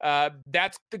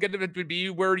 That's going to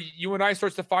be where UNI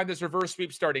starts to find this reverse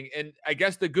sweep starting. And I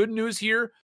guess the good news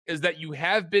here is that you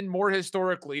have been more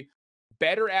historically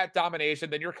better at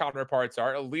domination than your counterparts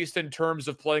are, at least in terms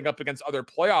of playing up against other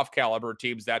playoff caliber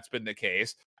teams. That's been the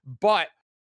case. But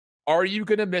are you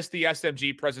going to miss the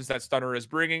SMG presence that Stunner is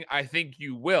bringing? I think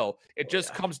you will. It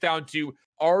just comes down to,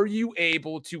 are you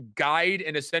able to guide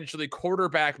and essentially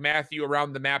quarterback Matthew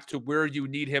around the map to where you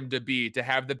need him to be to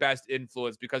have the best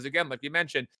influence? Because again, like you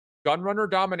mentioned, Gunrunner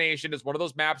domination is one of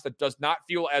those maps that does not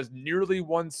feel as nearly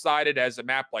one-sided as a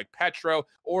map like Petro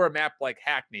or a map like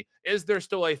Hackney. Is there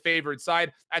still a favored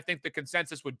side? I think the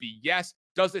consensus would be yes.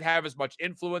 Does it have as much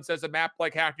influence as a map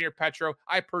like Hackney or Petro?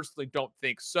 I personally don't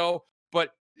think so,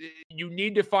 but you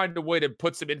need to find a way to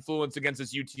put some influence against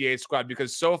this UTA squad,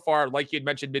 because so far, like you had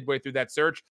mentioned midway through that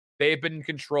search, they've been in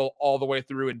control all the way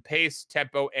through in pace,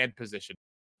 tempo, and position.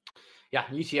 Yeah,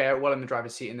 UTA are well in the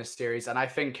driver's seat in this series, and I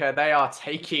think they are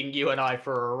taking UNI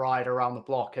for a ride around the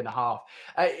block and a half.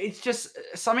 It's just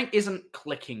something isn't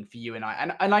clicking for UNI,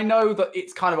 and I know that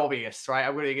it's kind of obvious, right?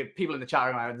 I'm going to get people in the chat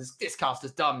room, this cast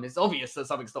is dumb. It's obvious that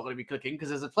something's not going to be clicking because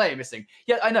there's a player missing.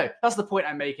 Yeah, I know. That's the point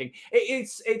I'm making.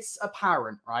 It's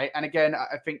apparent, right? And again,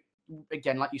 I think,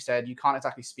 like you said, you can't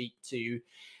exactly speak to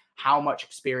how much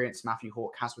experience Matthew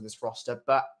Hawk has with this roster,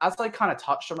 but as I kind of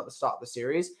touched on at the start of the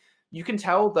series, you can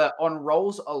tell that on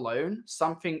roles alone,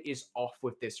 something is off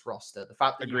with this roster. The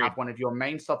fact that you have one of your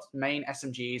main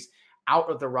SMGs out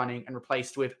of the running and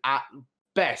replaced with, at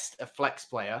best, a flex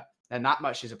player, and that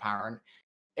much is apparent.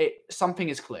 Something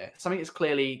is clear. Something is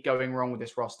clearly going wrong with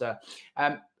this roster.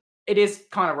 It is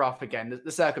kind of rough again.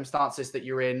 The circumstances that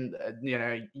you're in,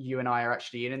 you and I are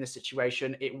actually in this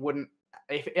situation. It wouldn't.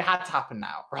 If it had to happen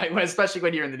now, right? Especially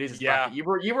when you're in the losers bracket, you've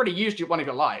already used one of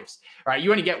your lives, right? You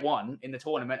only get one in the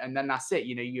tournament, and then that's it.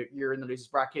 You're in the losers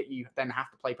bracket. You then have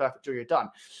to play perfect or you're done.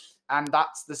 And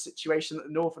that's the situation that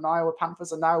the Northern Iowa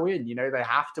Panthers are now in. You know, they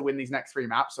have to win these next 3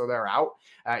 maps or they're out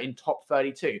in top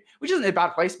 32, which isn't a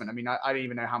bad placement. I mean, I don't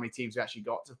even know how many teams we actually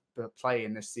got to play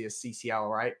in this year's CCL,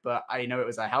 right? But I know it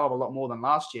was a hell of a lot more than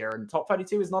last year, and top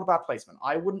 32 is not a bad placement.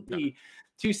 I wouldn't be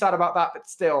too sad about that, but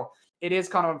still, it is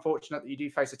kind of unfortunate that you do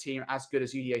face a team as good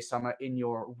as UDA Summer in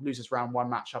your losers round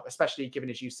 1 matchup, especially given,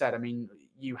 as you said, I mean,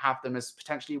 you have them as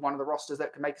potentially one of the rosters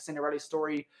that can make a Cinderella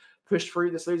story, push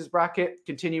through this losers bracket,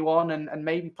 continue on, and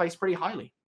maybe place pretty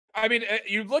highly. I mean,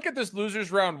 you look at this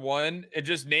losers round 1, it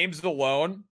just names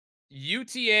alone,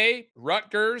 UTA,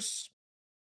 Rutgers,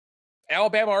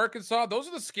 Alabama, Arkansas, those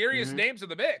are the scariest names in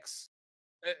the mix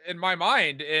in my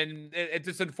mind. And it's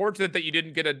just unfortunate that you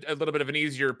didn't get a little bit of an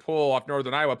easier pull off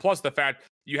Northern Iowa, plus the fact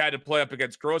you had to play up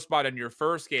against Grossmont in your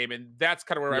first game. And that's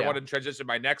kind of where I wanted to transition.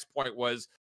 My next point was,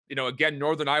 you know, again,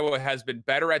 Northern Iowa has been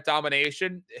better at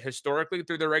domination historically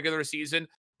through the regular season,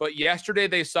 but yesterday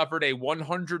they suffered a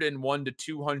 101 to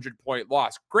 200 point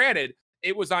loss. Granted,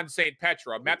 it was on St.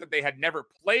 Petra, a map that they had never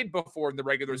played before in the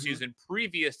regular season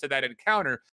previous to that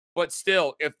encounter. But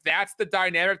still, if that's the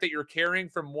dynamic that you're carrying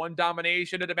from one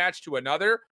domination in a match to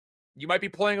another, you might be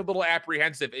playing a little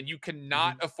apprehensive, and you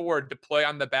cannot afford to play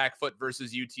on the back foot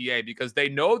versus UTA because they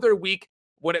know they're weak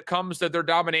when it comes to their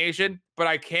domination. But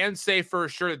I can say for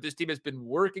sure that this team has been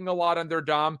working a lot on their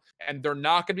dom, and they're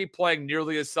not going to be playing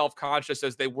nearly as self-conscious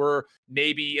as they were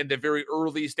maybe in the very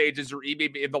early stages or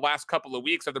even in the last couple of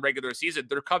weeks of the regular season.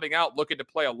 They're coming out looking to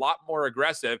play a lot more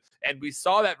aggressive, and we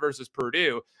saw that versus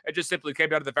Purdue. It just simply came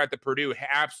down to the fact that Purdue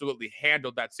absolutely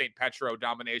handled that St. Petro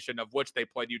domination, of which they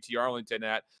played UT Arlington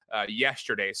at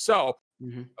yesterday. So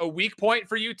a weak point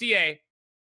for UTA.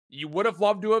 You would have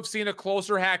loved to have seen a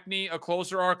closer Hackney, a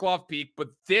closer Arklov Peak, but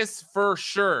this for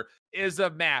sure is a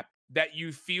map that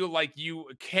you feel like you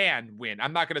can win.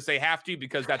 I'm not going to say have to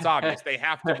because that's obvious. They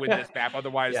have to win this map,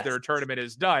 otherwise their tournament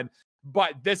is done.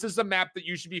 But this is a map that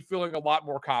you should be feeling a lot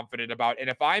more confident about. And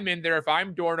if I'm in there, if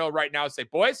I'm Dorno right now, say,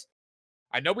 boys,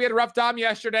 I know we had a rough dom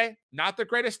yesterday. Not the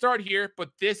greatest start here, but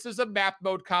this is a map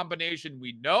mode combination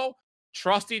we know.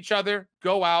 Trust each other,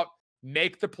 go out,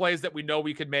 make the plays that we know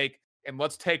we can make, and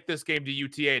let's take this game to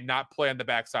UTA and not play on the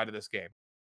backside of this game.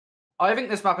 I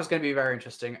think this map is going to be very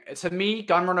interesting. To me,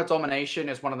 Gunrunner Domination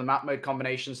is one of the map mode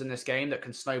combinations in this game that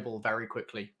can snowball very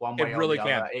quickly, one way or the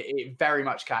other. It very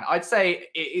much can. I'd say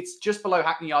it's just below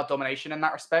Hackney Yard Domination in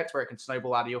that respect, where it can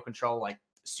snowball out of your control like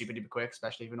super duper quick,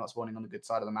 especially if you're not spawning on the good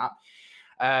side of the map.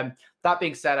 That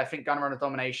being said, I think Gunrunner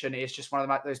Domination is just one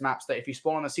of those maps that if you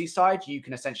spawn on the seaside, you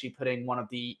can essentially put in one of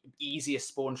the easiest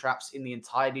spawn traps in the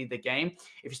entirety of the game.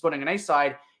 If you're spawning on A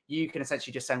side, you can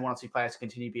essentially just send 1 or 2 players to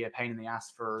continue to be a pain in the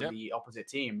ass for the opposite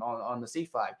team on the C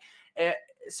flag.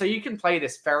 So you can play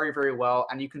this very, very well,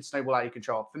 and you can snowball out of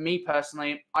control. For me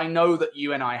personally, I know that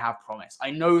UNI have promise.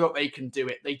 I know that they can do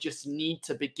it. They just need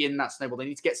to begin that snowball. They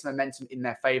need to get some momentum in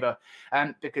their favor,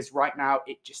 because right now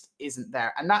it just isn't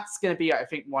there. And that's going to be, I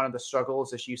think, one of the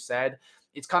struggles, as you said.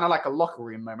 It's kind of like a locker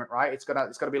room moment, right? It's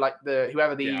gonna be like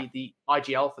whoever the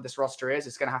IGL for this roster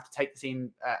is going to have to take the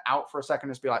team out for a second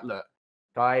and just be like, look,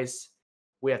 guys,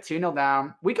 we are 2-0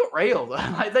 down. We got railed.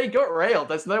 Like, they got railed.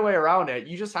 There's no way around it.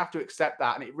 You just have to accept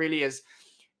that. And it really is,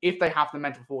 if they have the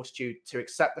mental fortitude to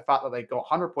accept the fact that they got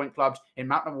 100-point clubs in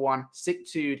map number 1,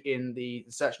 6-2'd in the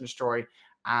search and destroy,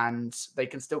 and they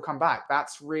can still come back.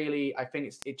 That's really, I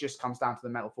think it just comes down to the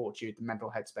mental fortitude, the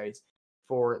mental headspace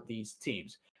for these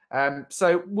teams.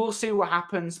 So we'll see what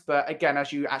happens. But again,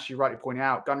 as you actually rightly pointed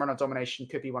out, Gunrunner Domination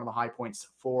could be one of the high points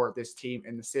for this team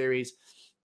in the series.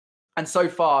 And so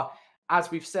far, as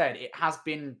we've said, it has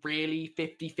been really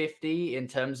 50-50 in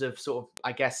terms of sort of,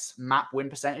 I guess, map win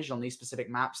percentage on these specific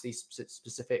maps, these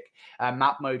specific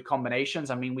map mode combinations.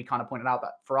 I mean, we kind of pointed out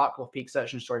that for Arklov Peak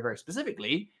Search and Destroy very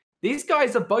specifically, these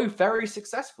guys are both very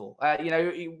successful. You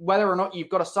know, whether or not you've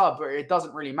got a sub, it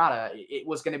doesn't really matter. It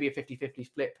was going to be a 50-50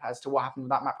 flip as to what happened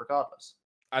with that map regardless.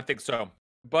 I think so.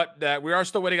 But we are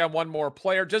still waiting on one more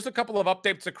player. Just a couple of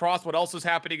updates across what else is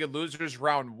happening in losers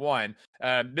round 1.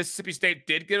 Mississippi State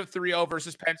did get a 3-0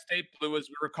 versus Penn State Blue, as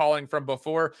we were calling from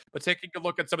before. But taking a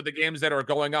look at some of the games that are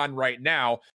going on right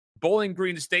now, Bowling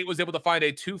Green State was able to find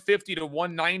a 250 to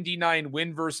 199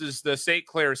 win versus the St.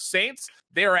 Clair Saints.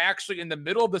 They are actually in the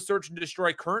middle of the Search and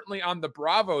Destroy, currently on the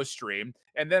Bravo stream.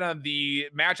 And then on the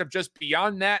matchup just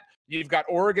beyond that, you've got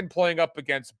Oregon playing up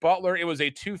against Butler. It was a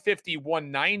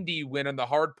 250-190 win on the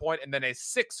hard point, and then a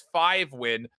 6-5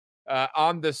 win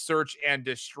on the Search and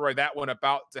Destroy. That one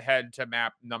about to head to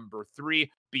map number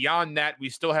 3. Beyond that, we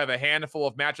still have a handful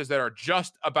of matches that are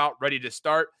just about ready to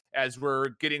start, as we're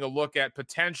getting a look at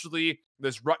potentially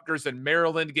this Rutgers and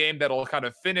Maryland game that'll kind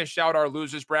of finish out our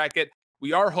losers bracket.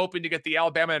 We are hoping to get the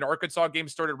Alabama and Arkansas game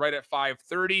started right at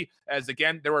 5:30, as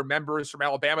again, there were members from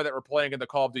Alabama that were playing in the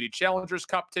Call of Duty Challengers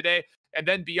Cup today. And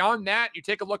then beyond that, you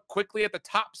take a look quickly at the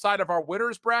top side of our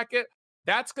winners bracket.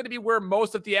 That's going to be where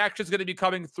most of the action is going to be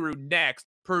coming through next.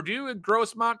 Purdue and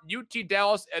Grossmont, UT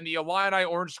Dallas, and the Illini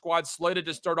Orange Squad slated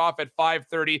to start off at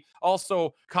 5:30.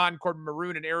 Also, Concord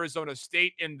Maroon and Arizona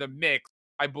State in the mix.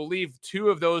 I believe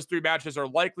 2 of those 3 matches are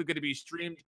likely going to be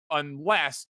streamed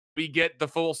unless we get the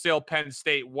Full Sail Penn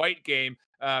State White game,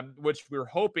 which we're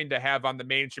hoping to have on the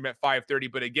main stream at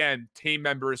 5:30. But again, team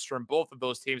members from both of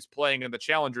those teams playing in the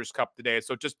Challengers Cup today.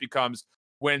 So it just becomes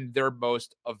when they're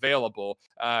most available.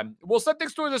 We'll set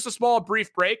things to just a small,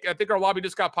 brief break. I think our lobby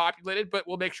just got populated, but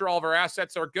we'll make sure all of our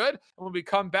assets are good. And when we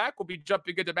come back, we'll be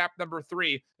jumping into map number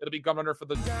 3. It'll be Gun Runner for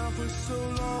the...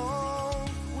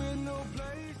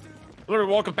 Hello,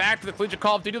 welcome back to the Collegiate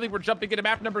Call of Duty League. We're jumping into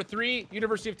map number 3,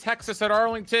 University of Texas at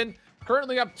Arlington.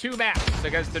 Currently up 2 maps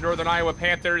against the Northern Iowa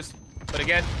Panthers. But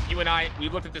again, you and I, we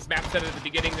looked at this map set at the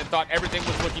beginning and thought everything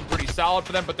was looking pretty solid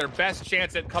for them, but their best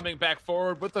chance at coming back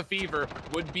forward with the fever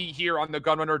would be here on the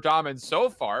Gunrunner Dom. And so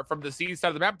far, from the C side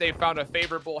of the map, they found a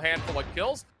favorable handful of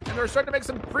kills, and they're starting to make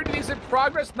some pretty decent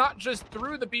progress, not just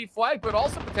through the B flag, but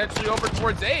also potentially over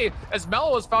towards A, as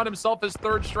Mello has found himself his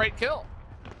 3rd straight kill.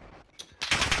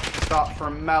 Start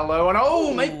from Mello,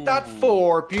 and make that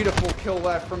 4. Beautiful kill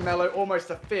there from Mello, almost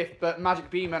a 5th, but Magic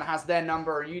Beeman has their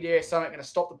number. UDA Summit going to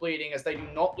stop the bleeding as they do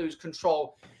not lose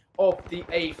control of the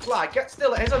A flag. Yet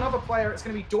still, here's another player. It's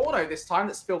going to be Dorno this time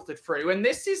that's filtered through, and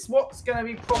this is what's going to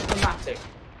be problematic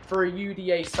for a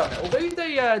UDA Summit.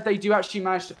 Although they do actually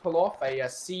manage to pull off a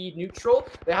seed neutral,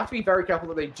 they have to be very careful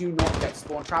that they do not get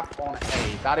spawn trapped on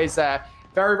A. That is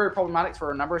very, very problematic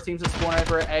for a number of teams that spawn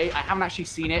over at A. I haven't actually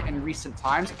seen it in recent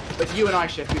times, but you and I,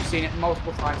 Shift, we've seen it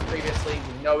multiple times previously.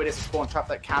 We know it is a spawn trap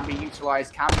that can be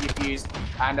utilized, can be abused,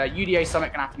 and UDA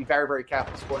Summit can have to be very, very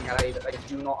careful spawning at A that they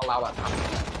do not allow that to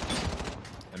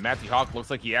happen. And Matthew Hawk looks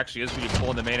like he actually is going to be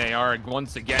pulling the main AR. And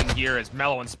once again here as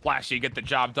Mello and Splashy get the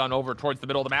job done over towards the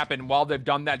middle of the map. And while they've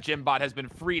done that, Jimbot has been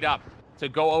freed up to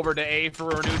go over to A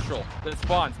for a neutral. The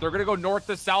spawns, they're going to go north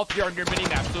to south here on your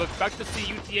mini-map, so expect to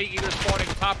see UTA either spawning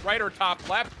top right or top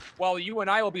left, while you and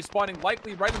I will be spawning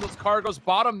likely right in those cargoes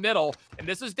bottom middle, and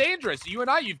this is dangerous. You and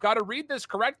I, you've got to read this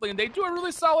correctly, and they do a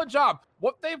really solid job.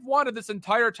 What they've wanted this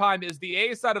entire time is the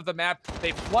A side of the map.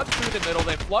 They flood through the middle,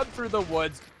 they flood through the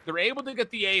woods, they're able to get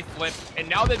the A flip, and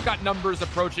now they've got numbers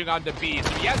approaching onto B.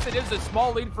 So yes, it is a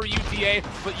small lead for UTA,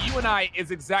 but you and I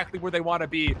is exactly where they want to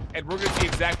be, and we're going to see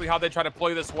exactly how they try to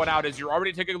play this one out as you're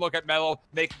already taking a look at Mello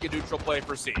making a neutral play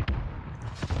for C.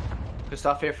 Good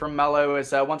stuff here from Mello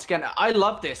as, once again, I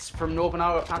love this from Northern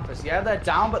Iowa Panthers. Yeah, they're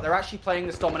down, but they're actually playing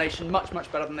this domination much, much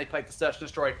better than they played the Search and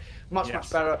Destroy. Much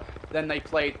better than they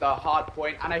played the hard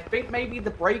point. And I think maybe the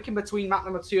break in between map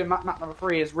number 2 and map number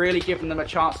 3 has really given them a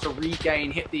chance to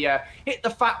regain, hit the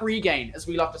fat regain, as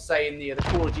we love to say in the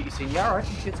Call of Duty scene. Yeah, all right,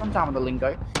 kids, I'm down with the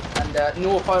lingo. And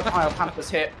North Iowa Panthers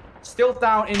hit, still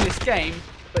down in this game,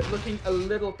 but looking a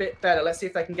little bit better. Let's see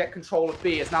if they can get control of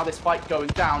B, as now this fight going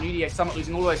down. UDA Summit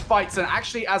losing all those fights, and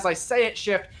actually, as I say it,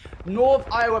 Shift, North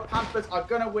Iowa Panthers are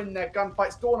going to win their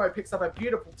gunfights. Dorno picks up a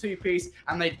beautiful 2-piece,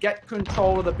 and they get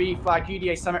control of the B flag.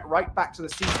 UDA Summit right back to the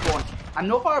C spawn. And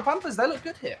North Iowa Panthers, they look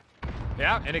good here.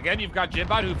 Yeah, and again, you've got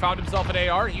Jimbot, who found himself an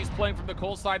AR. He's playing from the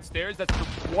coal side stairs. That's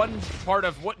one part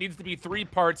of what needs to be 3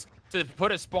 parts to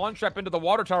put a spawn trap into the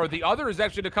water tower. The other is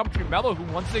actually to come through Mello, who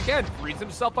once again frees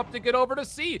himself up to get over to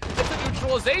C. It's a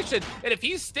neutralization, and if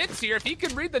he sticks here, if he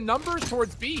can read the numbers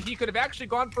towards B, he could have actually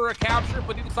gone for a capture,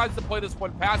 but he decides to play this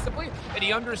one passively, and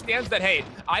he understands that, hey,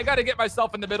 I got to get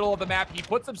myself in the middle of the map. He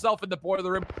puts himself in the boiler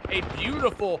room. A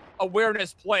beautiful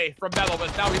awareness play from Mello,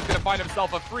 as now he's going to find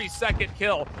himself a 3-second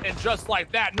kill, and just like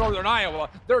that, Northern Iowa,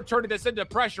 they're turning this into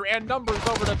pressure and numbers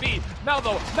over to B.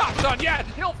 Mello, not done yet.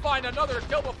 He'll find another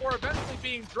kill before eventually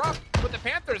being dropped. But the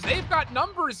Panthers, they've got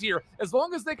numbers here. As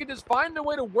long as they can just find a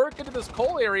way to work into this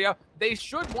coal area, they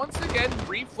should once again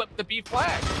reflip the B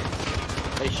flag.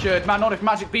 They should. Man, not if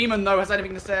Magic Beeman, though, has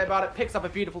anything to say about it. Picks up a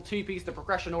beautiful 2-piece. The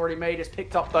progression already made is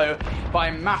picked up, though,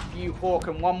 by Matthew Hawk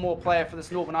and one more player for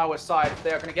this Northern Iowa side.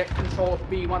 They are going to get control of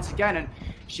B once again and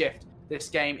Shift. This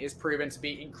game is proven to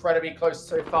be incredibly close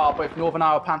so far. Both Northern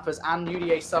Iowa Panthers and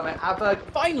UDA Summit have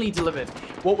finally delivered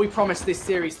what we promised this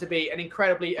series to be, an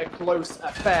incredibly close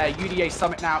affair. UDA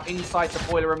Summit now inside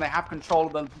the boiler room. They have control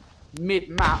of the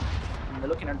mid-map. And they're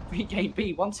looking at regain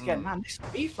B once again. Man, this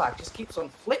B flag just keeps on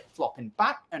flip-flopping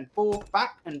back and forth,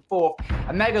 back and forth.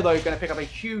 Omega, though, going to pick up a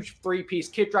huge 3-piece.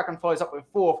 Kid Dragon follows up with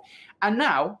 4th. And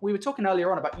now, we were talking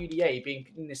earlier on about UDA being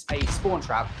in this A spawn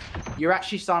trap. You're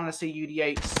actually starting to see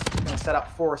UDA going to set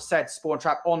up for a said spawn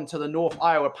trap onto the North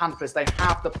Iowa Panthers. They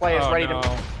have the players ready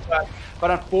to work,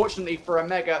 but unfortunately for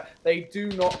Omega, they do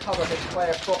not cover this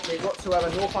player properly whatsoever.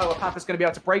 North Iowa Panthers going to be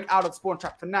able to break out of the spawn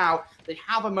trap for now. They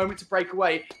have a moment to break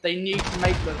away. They need to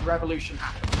make the revolution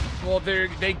happen. Well,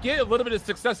 they get a little bit of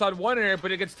success on one area,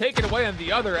 but it gets taken away on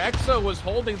the other. Exo was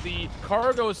holding the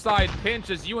cargo side pinch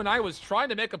as UNI was trying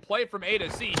to make a play from A to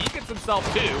C. He gets himself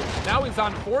 2. Now he's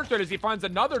on 4th as he finds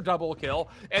another double kill.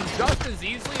 And just as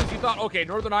easily as you thought, okay,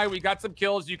 Northern Iowa, we got some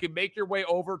kills. You can make your way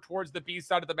over towards the B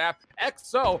side of the map.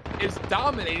 Exo is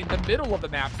dominating the middle of the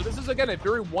map. So this is, again, a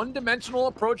very one-dimensional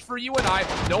approach for UNI.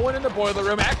 No one in the boiler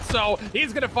room. Exo,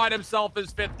 he's going to find himself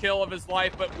his 5th kill of his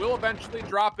life, but will eventually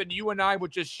drop in UNI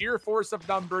with just sheer force of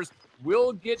numbers.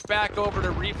 Will get back over to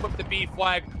reflip the B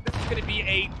flag. This is going to be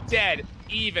a dead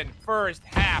even first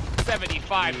half,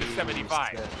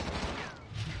 75-75.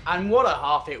 And what a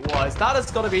half it was. That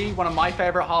has got to be one of my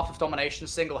favorite half of Domination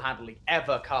single-handedly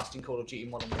ever casting Call of Duty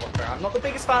Modern Warfare. I'm not the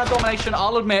biggest fan of Domination,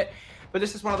 I'll admit, but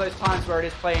this is one of those times where it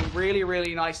is playing really,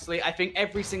 really nicely. I think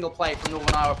every single play from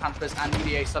Northern Iowa Panthers and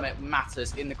UDA Summit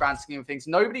matters in the grand scheme of things.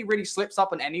 Nobody really slips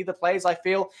up on any of the plays, I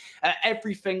feel.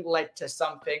 Everything led to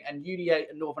something, and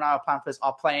UDA and Northern Iowa Panthers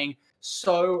are playing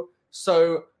so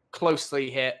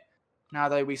closely here. Now,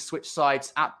 though, we switch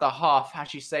sides at the half.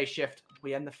 As you say, Shift,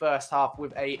 we end the first half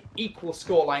with a equal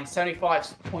scoreline,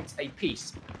 75 points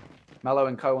apiece. Mello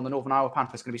and Co on the Northern Iowa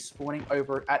Panthers going to be spawning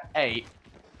over at A.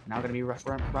 Now going to be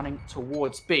running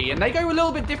towards B. And they go a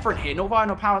little bit different here. Northern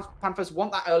Iowa Panthers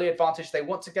want that early advantage. They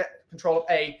want to get control of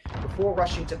A before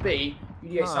rushing to B.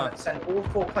 UDA Summit send all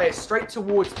 4 players straight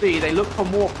towards B. They look for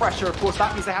more pressure. Of course,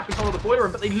 that means they have control of the boiler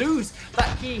room, but they lose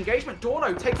that key engagement.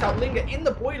 Dorno takes out Linger in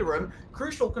the boiler room.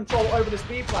 Crucial control over this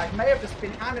B flag may have just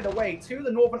been handed away to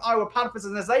the Northern Iowa Panthers,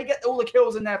 and as they get all the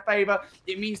kills in their favor,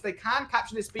 it means they can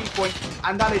capture this B point,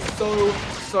 and that is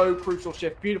so crucial.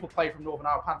 Shift. Beautiful play from Northern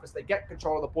Iowa Panthers. They get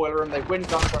control of the boiler room. They win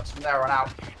gun trucks from there on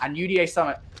out, and UDA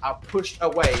Summit are pushed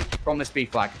away from this B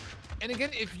flag. And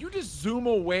again, if you just zoom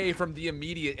away from the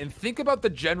immediate and think about the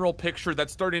general picture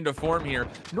that's starting to form here,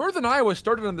 Northern Iowa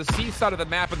started on the C side of the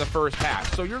map in the first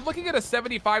half. So you're looking at a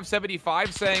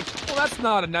 75-75 saying, well, that's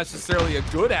not necessarily a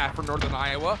good half for Northern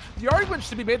Iowa. The argument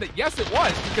should be made that yes, it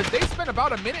was, because they spent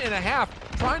about a minute and a half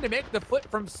trying to make the flip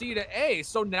from C to A.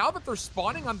 So now that they're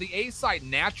spawning on the A side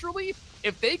naturally,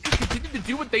 if they could continue to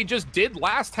do what they just did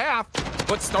last half,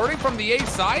 but starting from the A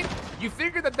side, you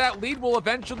figure that that lead will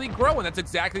eventually grow, and that's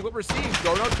exactly what we're seeing.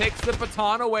 Dorno takes the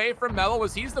baton away from Mello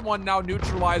as he's the one now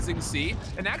neutralizing C,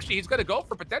 and actually he's going to go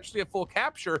for potentially a full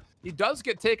capture. He does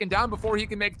get taken down before he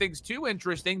can make things too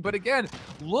interesting, but again,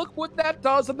 look what that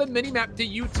does on the minimap to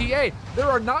UTA. There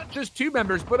are not just 2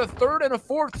 members, but a 3rd and a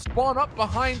 4th spawn up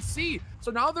behind C. So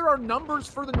now there are numbers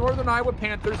for the Northern Iowa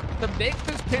Panthers to make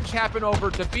this pinch happen over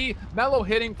to B. Mello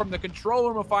hitting from the control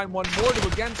room will find one more to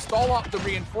again stall out the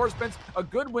reinforcements. A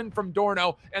good win from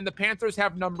Dorno, and the Panthers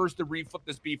have numbers to reflip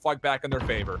this B flag back in their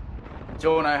favor.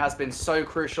 Dorno has been so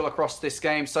crucial across this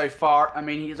game so far. I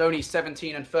mean, he's only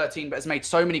 17 and 13, but has made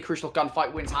so many crucial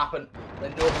gunfight wins happen. The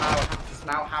Northern Iowa Panthers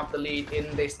now have the lead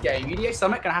in this game. UDA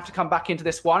Summit going to have to come back into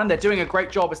this one, and they're doing a great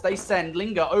job as they send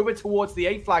Linger over towards the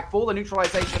A flag for the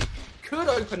neutralization. Could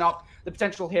open up the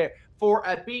potential here for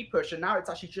a B push, and now it's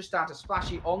actually just down to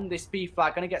Splashy on this B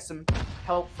flag. Going to get some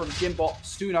help from Jimbot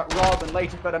sooner rather than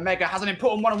later, but Omega has an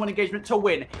important one-on-one engagement to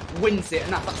win. Wins it,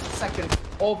 and that's the second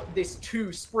of this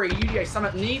 2 spree. UDA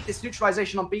Summit need this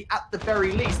neutralization on B at the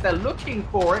very least. They're looking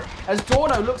for it as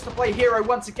Dorno looks to play hero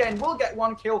once again. Will get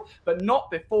 1 kill, but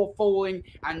not before falling,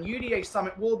 and UDA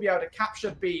Summit will be able to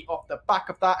capture B off the back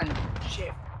of that. And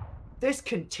Shift, this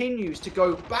continues to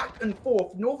go back and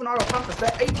forth. Northern Iowa Panthers,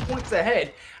 they're 8 points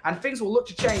ahead, and things will look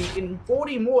to change in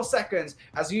 40 more seconds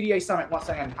as UDA Summit once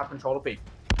again have control of B.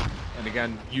 And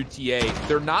again, UTA,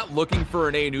 they're not looking for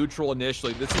an A neutral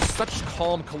initially. This is such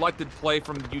calm, collected play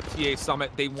from the UTA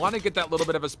Summit. They want to get that little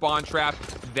bit of a spawn trap,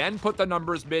 then put the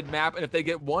numbers mid-map, and if they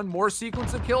get one more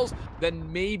sequence of kills,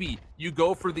 then maybe you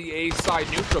go for the A side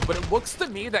neutral. But it looks to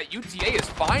me that UTA is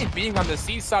fine being on the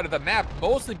C side of the map,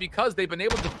 mostly because they've been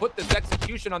able to put this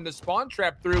execution on the spawn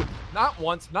trap through not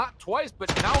once, not twice,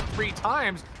 but now 3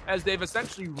 times as they've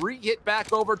essentially re-hit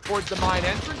back over towards the mine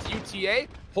entrance. UTA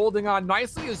holding on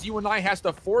nicely as UNI has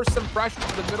to force some pressure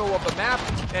to the middle of the map.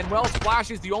 And well,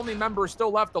 Splashy's the only member still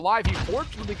left alive. He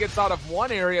fortunately gets out of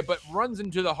one area, but runs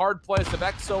into the hard place of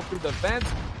Exo through the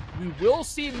vents. We will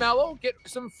see Mello get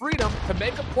some freedom to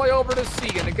make a play over to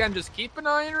C. And again, just keep an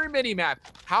eye on your mini-map.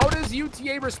 How does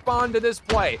UTA respond to this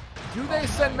play? Do they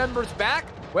send members back?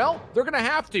 Well, they're going to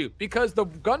have to, because the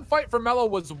gunfight for Melo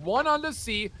was won on the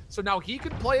C, so now he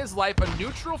can play his life, a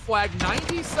neutral flag,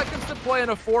 90 seconds to play in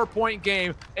a 4-point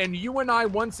game, and you and I,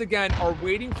 once again, are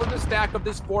waiting for the stack of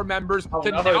these 4 members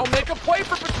to now make a play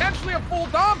for potentially a full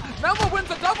dom. Melo wins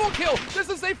a double kill. This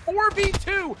is a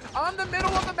 4v2 on the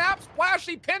middle of the map.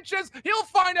 Splashy pinches. He'll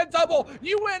find a double.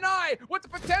 You and I with the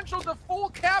potential to full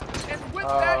cap, and with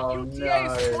that,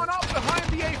 UTA spun up behind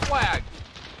the A flag.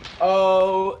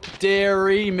 Oh,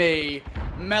 dearie me.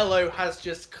 Melo has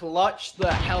just clutched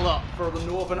the hell up for the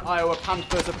Northern Iowa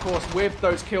Panthers, of course, with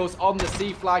those kills on the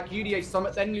C flag. UDA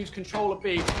Summit then lose control of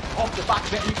B off the back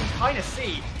of it, and you can kind of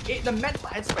see it. The mental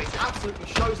headspace absolutely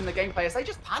shows in the gameplay as they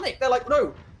just panic. They're like,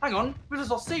 no, hang on, we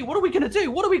just lost C. What are we going to do?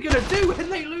 What are we going to do?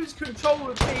 And they lose control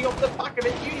of B off the back of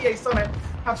it. UDA Summit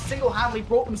have single-handedly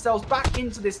brought themselves back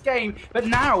into this game. But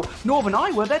now, Northern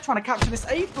Iowa, they're trying to capture this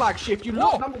A flag shift. You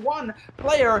look, number 1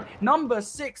 player, number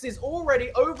 6, is already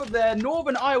over there.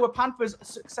 Northern Iowa Panthers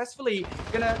successfully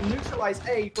going to neutralize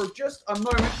A for just a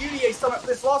moment. UDA Summit, for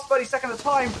this last 30 seconds of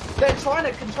time, they're trying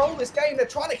to control this game. They're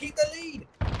trying to keep the lead.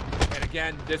 And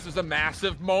again, this is a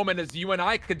massive moment as you and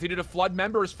I continue to flood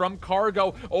members from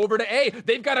Cargo over to A.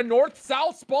 They've got a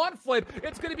north-south spawn flip.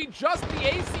 It's going to be just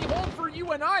the AC hold for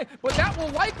you and I, but that will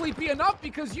likely be enough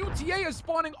because UTA is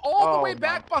spawning all the way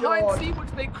back behind C, which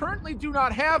they currently do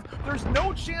not have. There's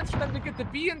no chance for them to get to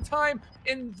B in time,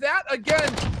 and that, again,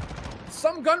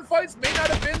 some gunfights may not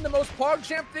have been the most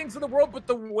PogChamp things in the world, but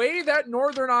the way that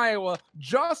Northern Iowa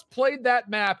just played that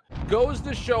map goes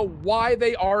to show why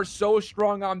they are so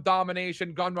strong on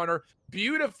domination. Gunrunner,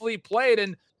 beautifully played.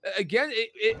 And again,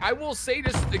 I will say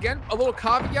this, again, a little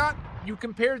caveat. You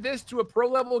compare this to a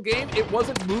pro-level game, it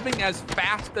wasn't moving as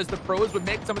fast as the pros would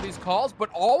make some of these calls, but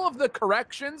all of the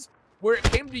corrections where it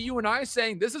came to you and I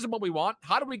saying, this isn't what we want,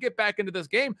 how do we get back into this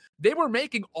game? They were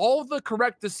making all the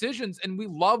correct decisions, and we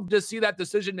love to see that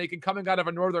decision-making coming out of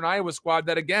a Northern Iowa squad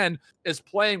that, again, is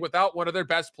playing without one of their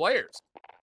best players.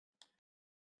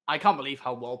 I can't believe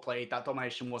how well played that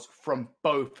domination was from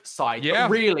both sides. Yeah.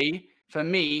 But really, for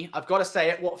me, I've got to say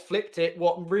it, what flipped it,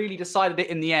 what really decided it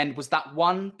in the end was that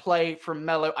one play from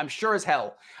Melo, I'm sure as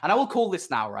hell. And I will call this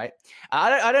now, right?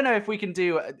 I don't know if we can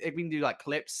do like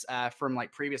clips from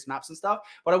like previous maps and stuff.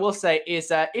 What I will say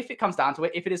is if it comes down to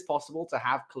it, if it is possible to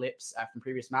have clips from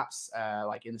previous maps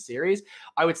like in the series,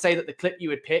 I would say that the clip you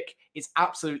would pick is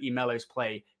absolutely Melo's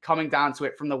play. Coming down to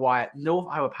it from the wire, North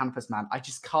Iowa Panthers, man, I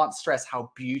just can't stress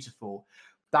how beautiful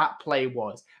that play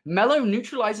was. Melo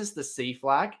neutralizes the C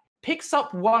flag, picks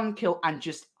up 1 kill and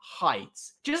just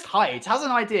hides, has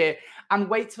an idea and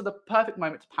waits for the perfect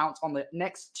moment to pounce on the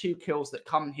next 2 kills that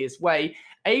come his way,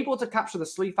 able to capture the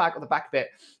sleeve flag on the back of it.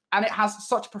 And it has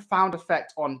such a profound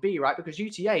effect on B, right? Because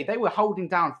UTA, they were holding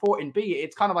down fort in B.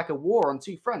 It's kind of like a war on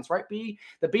 2 fronts, right? The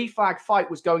B flag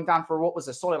fight was going down for what was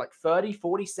a solid like 30,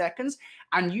 40 seconds.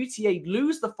 And UTA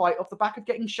lose the fight off the back of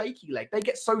getting shaky leg. They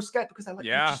get so scared because they're like,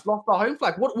 we just lost our home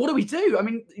flag. What do we do? I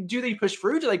mean, do they push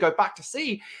through? Do they go back to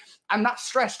C? And that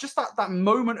stress, just that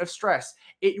moment of stress,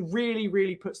 it really,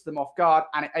 really puts them off guard,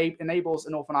 and it enables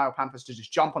the Northern Iowa Panthers to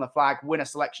just jump on the flag, win a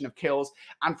selection of kills.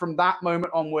 And from that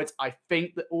moment onwards, I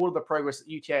think that all of the progress that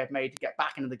UTA have made to get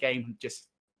back into the game have just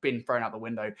been thrown out the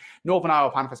window. Northern Iowa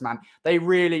Panthers, man, they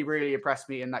really, really impressed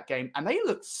me in that game. And they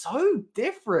looked so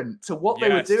different to what they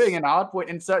were doing in Hardpoint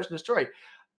in Search and Destroy.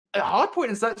 At Hardpoint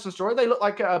in Search and Destroy, they looked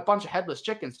like a bunch of headless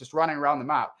chickens just running around the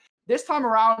map. This time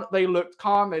around, they looked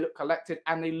calm, they looked collected,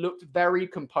 and they looked very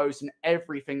composed in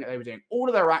everything that they were doing. All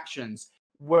of their actions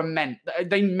were meant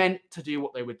to do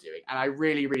what they were doing. And I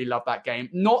really, really love that game.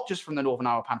 Not just from the Northern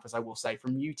Iowa Panthers, I will say,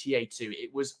 from UTA too.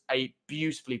 It was a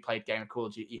beautifully played game of Call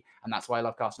of Duty, and that's why I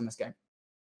love casting this game.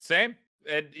 Same.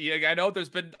 And I know there's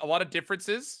been a lot of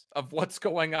differences of what's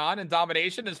going on in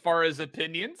domination as far as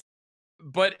opinions.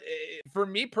 But for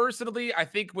me personally, I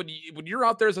think when you're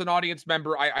out there as an audience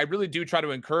member, I really do try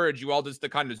to encourage you all just to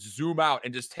kind of zoom out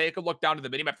and just take a look down to the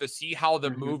minimap to see how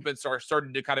the movements are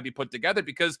starting to kind of be put together,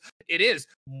 because it is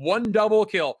one double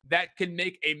kill that can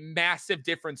make a massive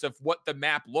difference of what the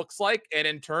map looks like, and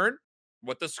in turn,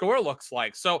 what the score looks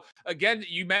like. So again,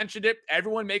 you mentioned it,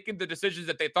 everyone making the decisions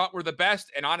that they thought were the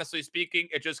best. And honestly speaking,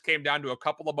 it just came down to a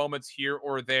couple of moments here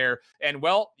or there. And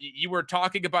well, you were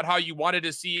talking about how you wanted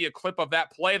to see a clip of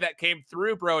that play that came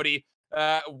through, Brody.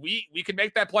 We can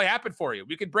make that play happen for you.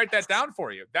 We can break that down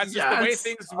for you. That's just the way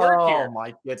things work here. Oh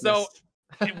my goodness. So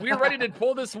we're ready to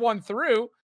pull this one through.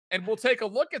 And we'll take a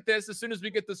look at this as soon as we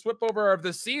get the swip over of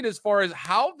the scene as far as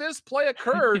how this play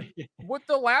occurred with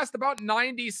the last about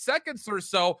 90 seconds or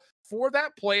so for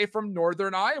that play from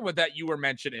Northern Iowa that you were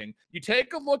mentioning. You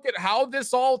take a look at how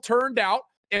this all turned out,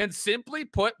 And simply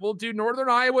put, we'll do Northern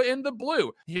Iowa in the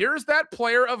blue. Here's that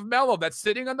player of Mello that's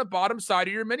sitting on the bottom side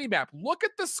of your mini map. Look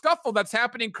at the scuffle that's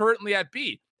happening currently at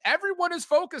B. Everyone is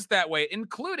focused that way,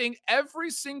 including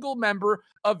every single member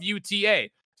of UTA.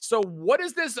 So what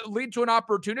does this lead to an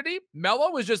opportunity?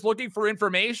 Mello is just looking for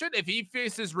information. If he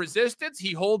faces resistance,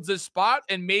 he holds his spot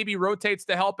and maybe rotates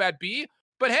to help at B.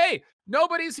 But hey,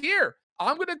 nobody's here.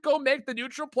 I'm going to go make the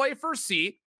neutral play for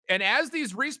C. And as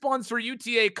these respawns for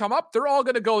UTA come up, they're all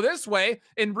going to go this way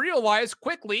and realize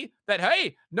quickly that,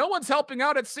 hey, no one's helping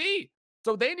out at C.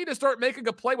 So they need to start making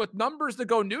a play with numbers to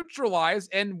go neutralize.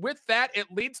 And with that, it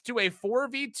leads to a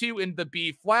 4v2 in the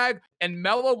B flag. And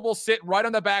Mello will sit right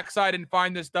on the backside and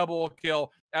find this double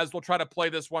kill as we'll try to play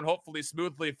this one hopefully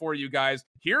smoothly for you guys.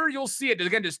 Here you'll see it.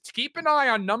 Again, just keep an eye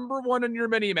on number 1 on your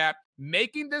mini-map,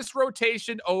 making this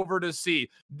rotation over to C.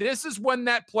 This is when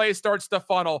that play starts to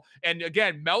funnel. And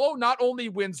again, Mello not only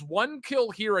wins 1 kill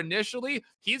here initially,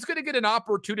 he's going to get an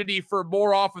opportunity for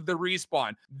more off of the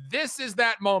respawn. This is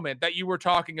that moment that you were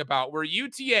talking about where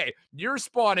UTA, you're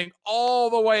spawning all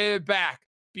the way back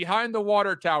behind the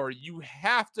water tower. You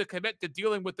have to commit to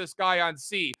dealing with this guy on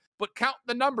C, but count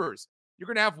the numbers. You're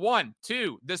going to have 1,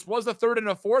 2. This was a 3rd and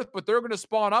a 4th, but they're going to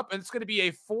spawn up, and it's going to be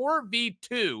a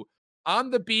 4v2 on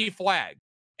the B flag.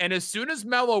 And as soon as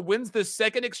Mello wins the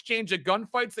second exchange of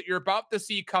gunfights that you're about to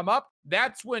see come up,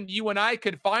 that's when you and I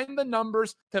could find the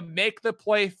numbers to make the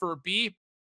play for B.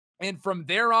 And from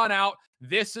there on out,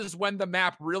 this is when the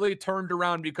map really turned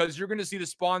around, because you're going to see the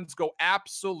spawns go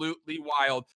absolutely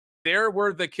wild. There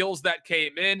were the kills that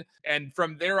came in, and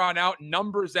from there on out,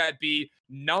 numbers at B,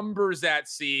 numbers at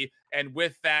C, and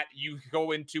with that, you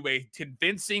go into a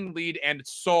convincing lead and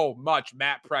so much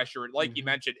map pressure. Like you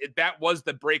mentioned, that was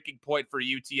the breaking point for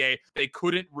UTA. They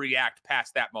couldn't react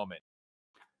past that moment.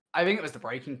 I think it was the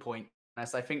breaking point. I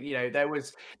think, you know, there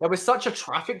was such a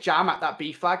traffic jam at that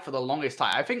B flag for the longest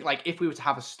time. I think, like, if we were to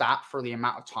have a stat for the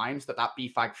amount of times that B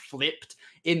flag flipped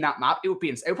in that map, it would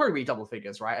probably be double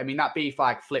figures, right? I mean, that B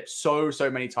flag flipped so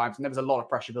many times, and there was a lot of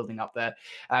pressure building up there.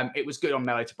 It was good on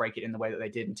Mello to break it in the way that they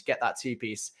did, and to get that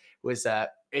 2-piece was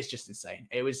it's just insane.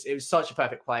 It was such a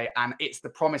perfect play, and it's the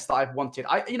promise that I've wanted.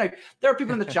 You know, there are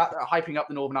people in the chat that are hyping up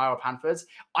the Northern Iowa Panthers.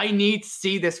 I need to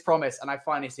see this promise, and I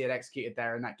finally see it executed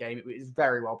there in that game. It was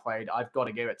very well played. I've got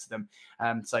to give it to them.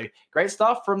 So great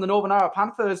stuff from the Northern Iowa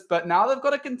Panthers, but now they've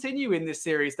got to continue in this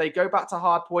series. They go back to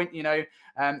Hardpoint, you know,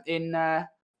 in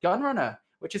Gunrunner,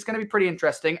 which is going to be pretty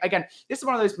interesting. Again, this is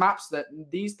one of those maps that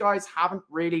these guys haven't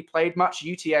really played much.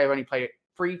 UTA have only played it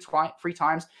three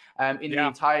times in the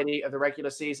entirety of the regular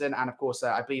season. And of course,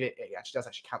 I believe it actually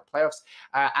does count the playoffs.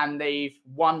 And they've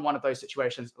won one of those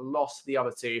situations, lost the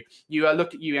other 2. You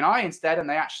look at UNI instead, and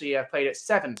they actually played it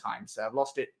 7 times. I've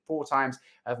lost it 4 times,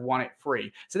 have won it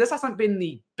 3. So this hasn't been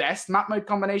the best map mode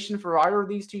combination for either of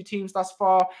these 2 teams thus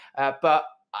far. But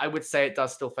I would say it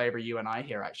does still favor UNI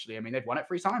here, actually. I mean, they've won it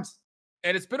 3 times.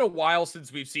 And it's been a while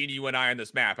since we've seen UNI on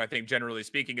this map. I think generally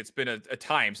speaking, it's been a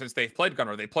time since they've played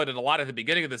Gunrunner. They played it a lot at the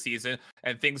beginning of the season,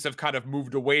 and things have kind of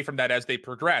moved away from that as they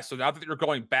progress. So now that you're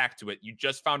going back to it, you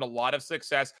just found a lot of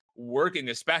success working,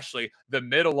 especially the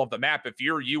middle of the map. If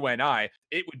you're UNI,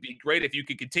 it would be great if you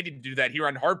could continue to do that here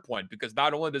on Hardpoint, because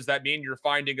not only does that mean you're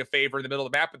finding a favor in the middle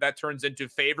of the map, but that turns into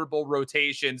favorable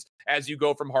rotations as you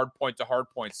go from Hardpoint to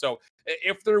Hardpoint. So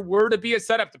if there were to be a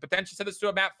setup to potentially set this to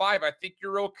a map 5, I think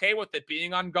you're okay with it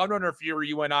being on Gunrunner if you're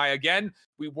UNI. Again,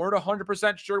 we weren't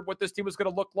 100% sure what this team was going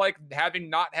to look like,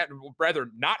 not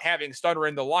having Stunner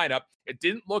in the lineup. It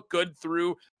didn't look good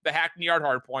through the Hackney Yard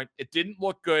Hardpoint. It didn't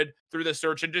look good through the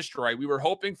Search and Destroy. We were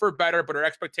hoping for better, but our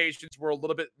expectations were a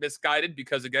little bit misguided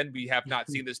because, again, we have not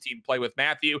seen this team play with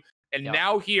Matthew. And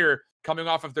now here, coming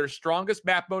off of their strongest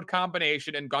map mode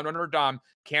combination in Gunrunner Dom,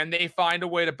 can they find a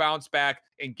way to bounce back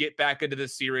and get back into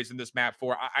this series in this map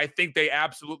 4? I think they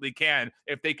absolutely can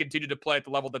if they continue to play at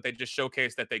the level that they just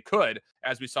showcased that they could,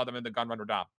 as we saw them in the Gunrunner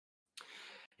Dom.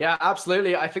 Yeah,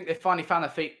 absolutely. I think they finally found their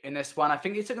feet in this one. I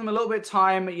think it took them a little bit of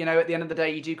time. You know, at the end of the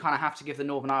day, you do kind of have to give the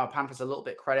Northern Iowa Panthers a little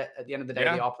bit of credit. At the end of the day,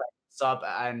 they are playing sub,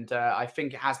 and I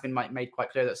think it has been made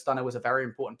quite clear that Stunner was a very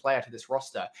important player to this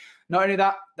roster. Not only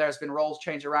that, there's been roles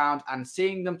change around, and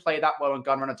seeing them play that well on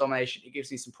Gunrunner domination, it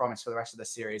gives me some promise for the rest of the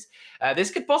series. This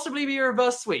could possibly be a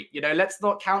reverse sweep. You know, let's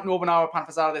not count Northern Iowa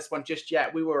Panthers out of this one just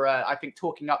yet. We were, I think,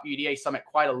 talking up UDA Summit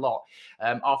quite a lot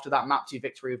after that map 2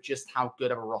 victory of just how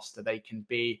good of a roster they can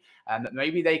be, and that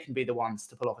maybe they can be the ones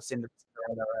to pull off a Cinderella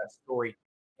story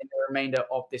in the remainder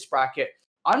of this bracket.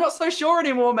 I'm not so sure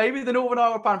anymore. Maybe the Northern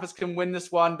Iowa Panthers can win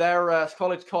this one. Their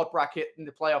college COD bracket in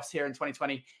the playoffs here in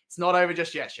 2020. It's not over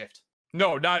just yet, Shift.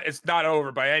 No, it's not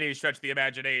over by any stretch of the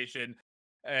imagination.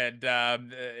 And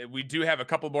we do have a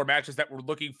couple more matches that we're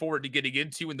looking forward to getting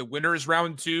into in the winners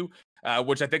round 2,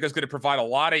 which I think is going to provide a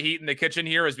lot of heat in the kitchen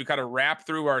here as we kind of wrap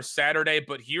through our Saturday.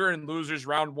 But here in losers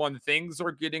round 1, things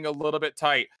are getting a little bit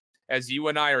tight as you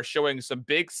and I are showing some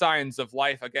big signs of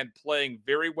life. Again, playing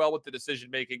very well with the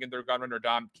decision making in their Gunrunner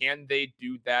Dom. Can they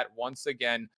do that once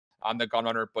again on the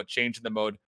Gunrunner, but changing the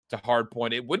mode to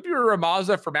hardpoint? It would be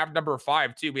Ramaza for map number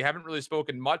 5 too. We haven't really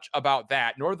spoken much about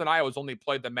that. Northern Iowa's only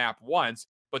played the map once,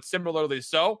 but similarly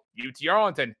so, UT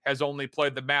Arlington has only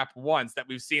played the map once that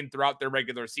we've seen throughout their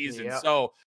regular season. Yep.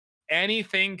 So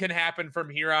anything can happen from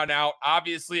here on out.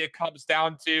 Obviously, it comes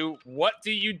down to what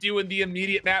do you do in the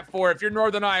immediate map 4? If you're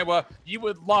Northern Iowa, you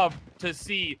would love to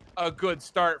see a good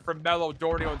start from Mello,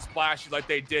 Dornio, and Splashy like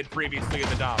they did previously in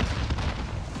the Dom.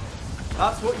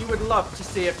 That's what you would love to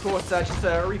see. Of course, just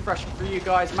a refresher for you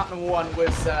guys. Map number 1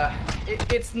 was,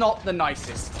 it's not the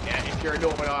nicest, if you're a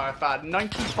Northern Iowa fan.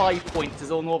 95 points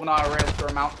is all Northern Iowa were able to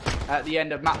amount at the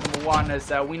end of map number 1,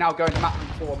 as we now go into map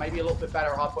number 4. Maybe a little bit better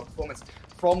hardpoint performance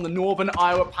from the Northern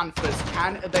Iowa Panthers.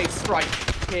 Can they strike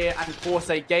here and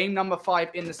force a game number 5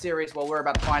 in the series? Well, we're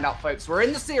about to find out, folks. We're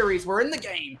in the series, we're in the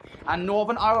game, and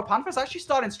Northern Iowa Panthers actually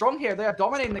starting strong here. They are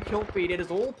dominating the kill feed. It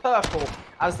is all purple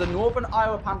as the Northern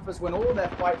Iowa Panthers win all their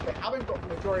fights. They haven't got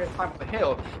the majority of the time on the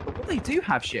hill, but what they do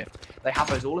have, Shift, they have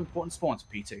those all-important spawns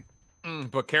for P2.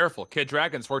 But careful, Kid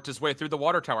Dragon's worked his way through the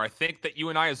water tower. I think that you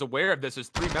and I is aware of this as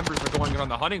 3 members are going in on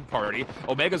the hunting party.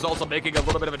 Omega's also making a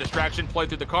little bit of a distraction play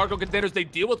through the cargo containers. They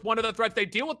deal with one of the threats. They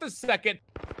deal with the second.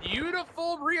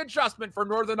 Beautiful readjustment for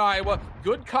Northern Iowa.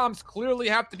 Good comms clearly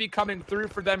have to be coming through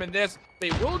for them in this. They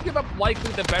will give up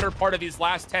likely the better part of these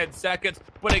last 10 seconds.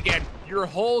 But again, your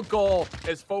whole goal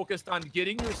is focused on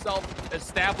getting yourself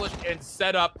established and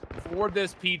set up for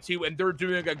this P2, and they're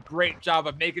doing a great job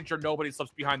of making sure nobody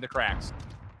slips behind the cracks.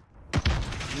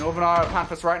 Northern Iowa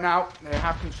Panthers right now, they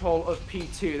have control of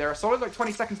P2. They're a solid like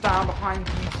 20 seconds down behind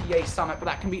UTA Summit, but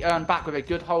that can be earned back with a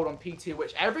good hold on P2,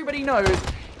 which everybody knows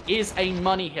is a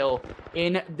money hill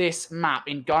in this map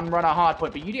in Gunrunner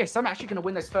Hardpoint. But UTA Summit actually going to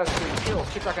win those first 3 kills.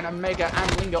 Kid Dragon, Omega,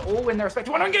 and Linger all win their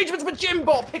respective 1 engagements, but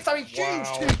Jimbot picks up a huge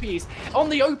 2-piece on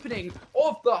the opening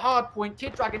of the Hardpoint.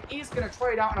 Kid Dragon is going to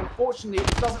trade out, and unfortunately,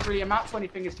 it doesn't really amount to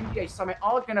anything as UTA Summit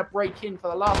are going to break in for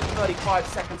the last 35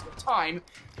 seconds of time.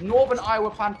 Northern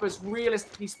Iowa Panthers,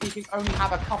 realistically speaking, only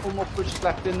have a couple more pushes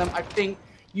left in them. I think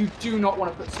you do not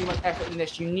want to put too much effort in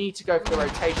this. You need to go for the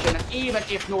rotation. And even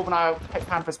if Northern Iowa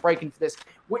Panthers break in for this,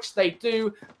 which they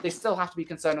do, they still have to be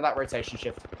concerned with that rotation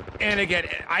shift. And again,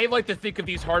 I like to think of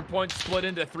these hard points split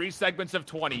into 3 segments of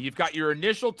 20. You've got your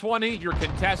initial 20, your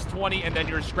contest 20, and then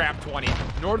your scrap 20.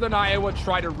 Northern Iowa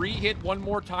try to re-hit one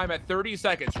more time at 30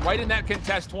 seconds, right in that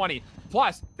contest 20.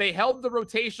 Plus, they held the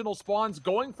rotational spawns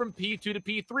going from P2 to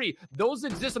P3. Those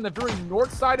exist on the very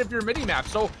north side of your mini-map.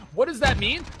 So what does that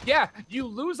mean? Yeah, you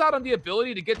lose out on the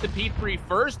ability to get to P3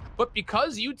 first, but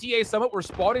because UTA Summit were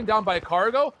spawning down by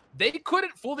cargo, they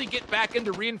couldn't fully get back in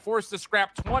to reinforce the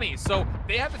scrap 20. So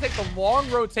they have to take the long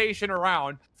rotation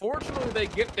around. Fortunately, they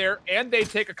get there and they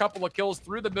take a couple of kills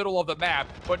through the middle of the map.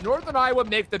 But Northern Iowa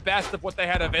make the best of what they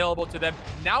had available to them.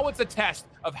 Now it's a test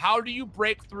of how do you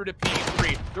break through to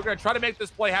P3. They're going to try to make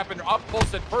this play happen up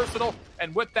close and personal.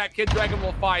 And with that, Kid Dragon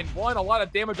will find a lot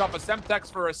of damage off of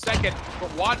Semtex for a second.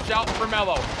 But watch out for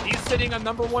Mello. He's sitting on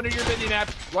number 1 of your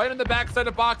mini-map, right on the backside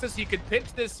of boxes. He can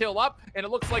pinch this hill up, and it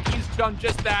looks like he's done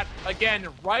just that. Again,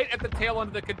 right at the tail end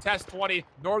of the contest 20,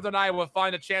 Northern Iowa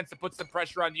find a chance to put some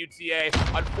pressure on UTA.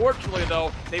 Unfortunately,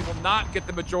 though, they will not get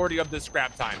the majority of this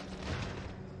scrap time.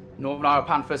 Northern Iowa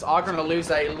Panthers are going to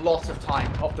lose a lot of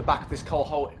time off the back of this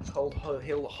cold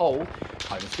hill hole.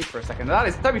 I will speak for a second. That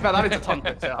is, to be fair, that is a tongue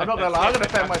twister. I'm not going to lie. I'm going to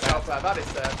defend myself there. That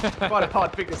is quite a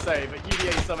hard thing to say. But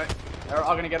UVA Summit are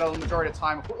going to get a majority of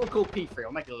time. What we'll call P3.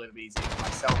 I'll make it a little bit easier for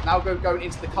myself. Now going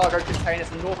into the cargo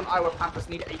containers, and Northern Iowa Panthers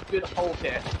need a good hold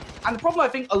here. And the problem I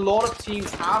think a lot of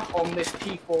teams have on this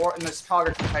P4 and this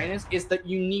cargo containers is that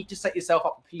you need to set yourself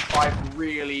up for P5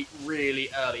 really, really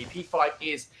early. P5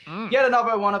 is yet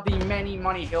another one of the many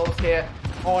money hills here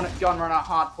on Gunrunner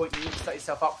Hardpoint. You need to set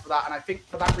yourself up for that. And I think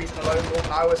for that reason alone,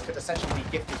 Northern Iowa's could essentially be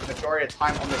gifted the majority of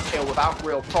time on this hill without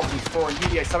real problems for a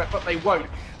UVA Summit, but they won't.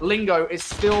 Lingo is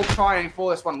still trying for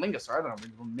this one. Linger, sorry, I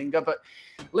don't know Linger, but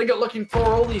Linger looking for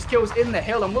all these kills in the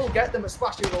hill, and we'll get them. But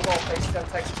Splashy with a well-placed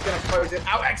Semtex is going to close it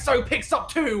out. EXO picks up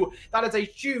 2. That is a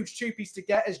huge 2-piece to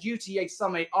get, as UTA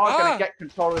Summit are going to get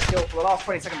control of this hill for the last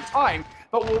 20 seconds of time.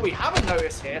 But what we haven't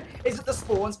noticed here is that the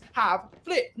spawns have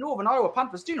flipped. Northern Iowa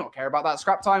Panthers do not care about that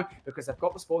scrap time because they've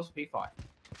got the spawns for P5.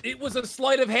 It was a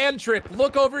sleight of hand trick.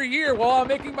 Look over here while I'm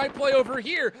making my play over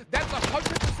here. That's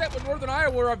 100% what Northern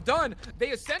Iowa have done. They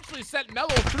essentially sent Mello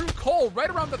through Cole right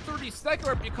around the 32nd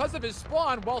mark because of his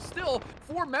spawn, while still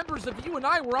 4 members of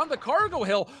UNI were on the cargo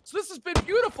hill. So this has been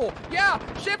beautiful. Yeah,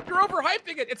 Shift, you're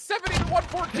overhyping it. It's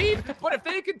 70-114, but if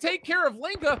they can take care of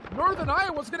Linga, Northern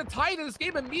Iowa's going to tie this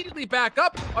game immediately back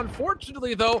up.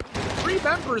 Unfortunately, though, 3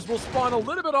 members will spawn a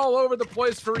little bit all over the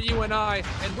place for UNI,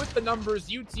 and with the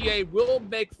numbers, UTA will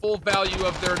make full value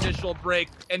of their initial break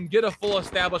and get a full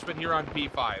establishment here on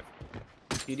P5.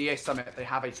 UDA Summit, they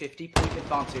have a 50-point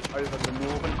advantage over the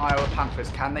Northern Iowa Panthers.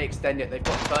 Can they extend it? They've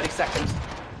got 30 seconds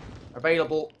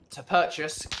available to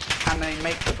purchase. Can they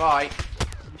make the buy?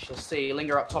 We shall see.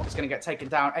 Linger up top is going to get taken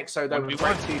down. Exo, though, with a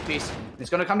great 2-piece. It's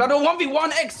going to come down to a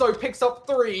 1v1. Exo picks up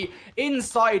 3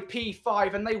 inside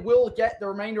P5, and they will get the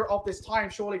remainder of this time.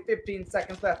 Surely 15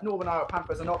 seconds left. Northern Iowa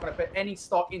Panthers are not going to put any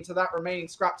stock into that remaining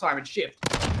scrap time and Shift.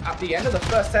 At the end of the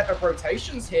first set of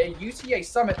rotations here, UTA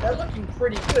Summit, they're looking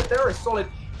pretty good. They're a solid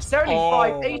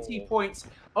 75, 80 points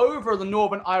over the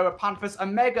Northern Iowa Panthers.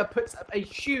 Omega puts up a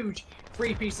huge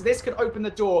 3-piece. So this could open the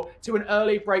door to an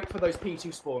early break for those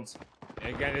P2 spawns.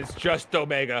 Again, it's just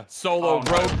Omega. Solo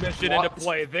road mission into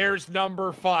play. There's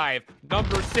number 5.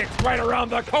 Number 6 right around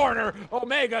the corner.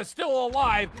 Omega still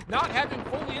alive. Not having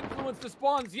fully influenced the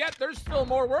spawns yet. There's still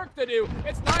more work to do.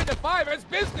 It's 9 to 5. It's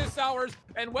business hours.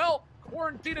 And, well,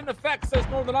 quarantine in effect, says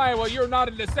Northern Iowa. You're not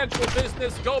an essential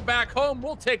business. Go back home.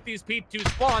 We'll take these P2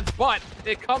 spawns. But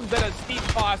it comes at a steep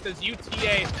cost as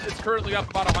UTA is currently up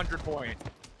about 100 points.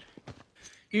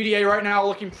 UDA right now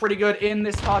looking pretty good in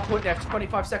this hard point. They have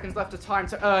 25 seconds left of time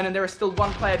to earn, and there is still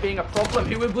one player being a problem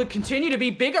who would continue to be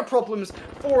bigger problems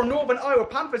for Northern Iowa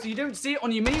Panthers. You don't see it on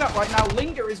your minimap right now.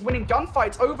 Linger is winning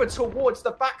gunfights over towards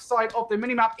the backside of the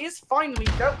minimap, is finally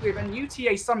dealt with, and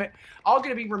UTA Summit are going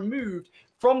to be removed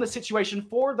from the situation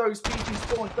for those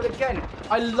P2 spawns. But again,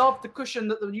 I love the cushion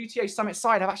that the UTA Summit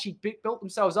side have actually built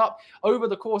themselves up over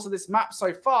the course of this map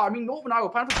so far. I mean, Northern Iowa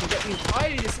Panthers can get the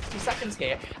entirety of 60 seconds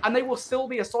here, and they will still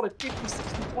be a solid 50,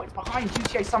 60 points behind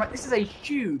UTA Summit. This is a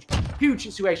huge, huge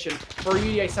situation for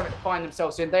UTA Summit to find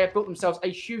themselves in. They have built themselves a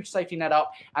huge safety net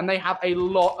up, and they have a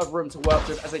lot of room to work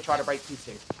with as they try to break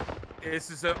P2.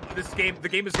 The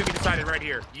game is going to be decided right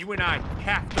here. You and I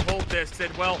have to hold this,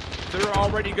 and well, they're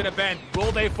already going to bend.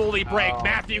 Will they fully break?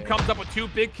 Matthew comes up with 2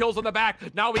 big kills on the back.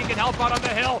 Now he can help out on the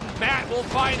hill. Matt will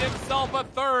find himself a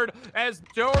 3rd, as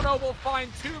Dono will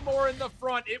find 2 more in the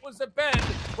front. It was a bend,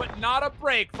 but not a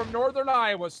break from Northern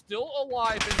Iowa. Still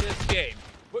alive in this game.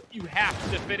 But you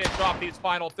have to finish off these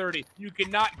final 30. You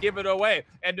cannot give it away.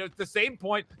 And at the same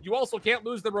point, you also can't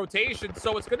lose the rotation.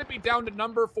 So it's going to be down to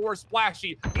number 4,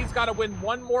 Splashy. He's got to win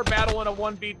one more battle in a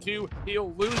 1v2.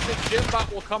 He'll lose it.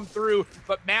 Jimbot will come through.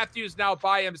 But Matthew's now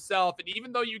by himself. And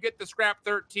even though you get the scrap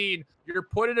 13, you're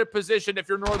put in a position, if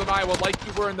you're Northern Iowa, like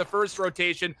you were in the first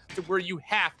rotation, to where you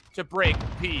have to break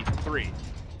P3.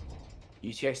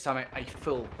 UTA Summit, a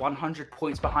full 100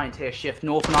 points behind here. Shift.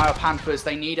 Northern Iowa Panthers,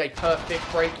 they need a perfect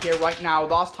break here right now.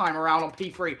 Last time around on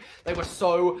P3, they were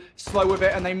so slow with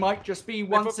it, and they might just be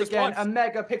once again.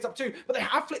 Omega picks up 2, but they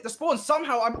have flipped the spawns.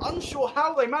 Somehow, I'm unsure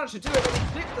how they managed to do it, but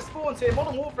they flipped the spawns here.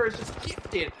 Modern Warfare is just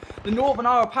gifted the Northern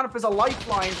Iowa Panthers a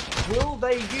lifeline. Will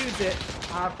they use it?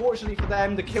 Fortunately for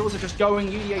them, the kills are just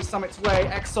going UTA Summit's way.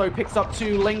 Exo picks up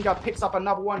 2. Linger picks up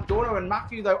another 1. Dorno and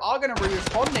Matthew, though, are going to be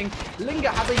responding. Linger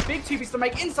has a big 2-piece to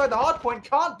make inside the hard point.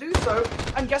 Can't do so.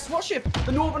 And guess what, Shift?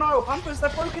 The Northern Iowa Panthers, they're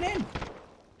broken in.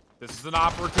 This is an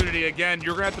opportunity. Again,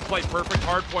 you're going to have to play perfect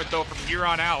hard point, though, from here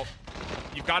on out.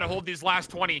 You've got to hold these last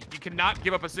 20. You cannot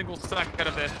give up a single second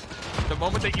of this. The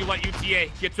moment that you let UTA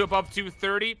get to above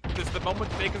 230 is the moment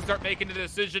that they can start making the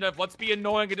decision of let's be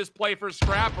annoying and just play for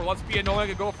scrap, or let's be annoying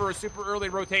and go for a super early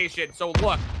rotation. So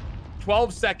look,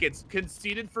 12 seconds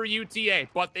conceded for UTA,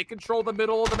 but they control the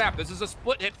middle of the map. This is a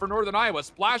split hit for Northern Iowa.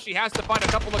 Splashy has to find a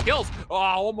couple of kills. Oh,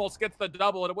 almost gets the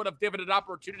double, and it would have given an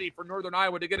opportunity for Northern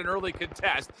Iowa to get an early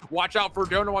contest. Watch out for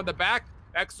Dono on the back.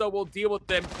 Exo will deal with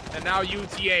them, and now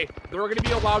UTA, they're going to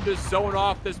be allowed to zone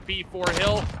off this P4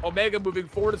 hill. Omega moving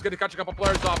forward is going to catch a couple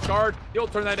players off guard. He'll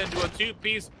turn that into a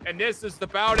 2-piece, and this is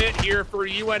about it here for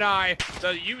UNI.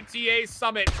 The UTA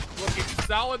Summit looking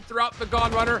solid throughout the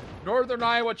Gun Runner. Northern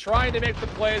Iowa trying to make the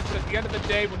plays, but at the end of the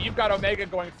day, when you've got Omega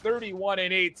going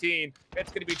 31-18, it's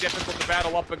going to be difficult to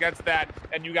battle up against that.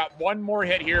 And you got one more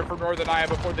hit here for Northern Iowa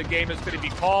before the game is going to be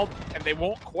called, and they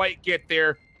won't quite get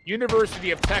there.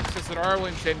 University of Texas at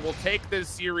Arlington will take this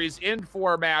series in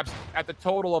 4 maps at the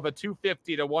total of a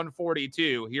 250 to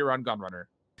 142 here on Gunrunner.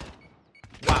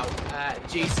 Wow.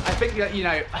 Geez, I think that,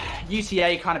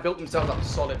 UTA kind of built themselves up a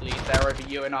solid lead there over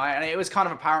UNI, and it was kind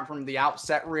of apparent from the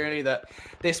outset, really, that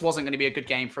this wasn't going to be a good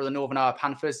game for the Northern Iowa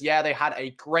Panthers. Yeah, they had a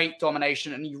great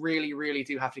domination, and you really, really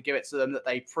do have to give it to them that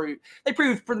they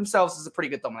proved for themselves as a pretty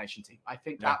good domination team. I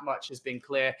think that much has been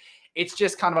clear. It's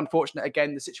just kind of unfortunate,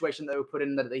 again, the situation they were put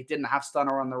in, that they didn't have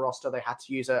Stunner on the roster. They had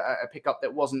to use a pickup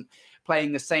that wasn't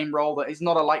playing the same role, that is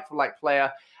not a like-for-like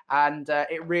player. And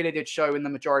it really did show in the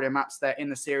majority of maps there in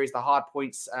the series. The hard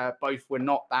points both were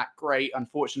not that great,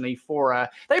 unfortunately.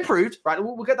 They improved, right?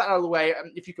 We'll get that out of the way.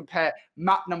 If you compare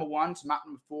map number 1 to map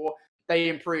number 4, they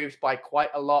improved by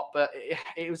quite a lot. But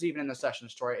it was even in the session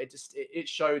story. It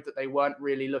showed that they weren't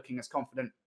really looking as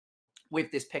confident with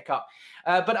this pickup.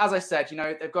 But as I said,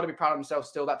 they've got to be proud of themselves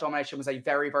still. That domination was a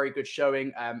very, very good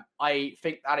showing. I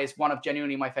think that is one of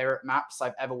genuinely my favorite maps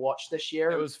I've ever watched this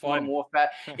year. It was fun. Modern Warfare.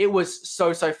 It was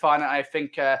so fun. And I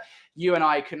think you and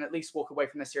I can at least walk away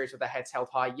from this series with their heads held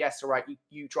high. Yes, all right,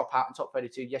 you drop out in top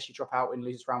 32. Yes, you drop out and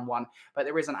lose round 1. But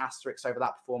there is an asterisk over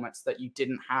that performance that you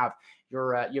didn't have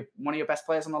your one of your best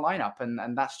players on the lineup.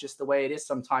 And that's just the way it is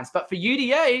sometimes. But for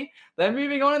UDA, they're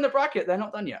moving on in the bracket. They're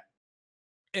not done yet.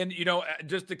 And,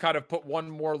 just to kind of put one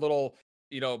more little,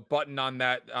 button on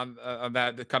that, on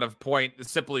that kind of point,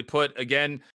 simply put,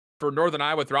 again, for Northern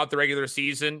Iowa throughout the regular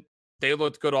season, they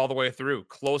looked good all the way through.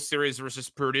 Close series versus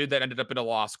Purdue that ended up in a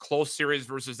loss. Close series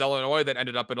versus Illinois that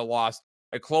ended up in a loss.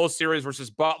 A close series versus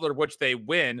Butler, which they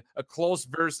win. A close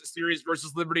series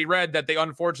versus Liberty Red that they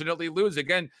unfortunately lose.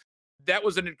 Again, that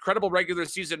was an incredible regular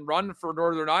season run for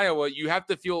Northern Iowa. You have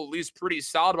to feel at least pretty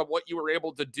solid about what you were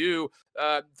able to do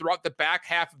throughout the back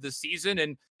half of the season.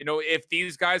 And, if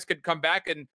these guys could come back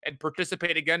and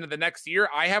participate again in the next year,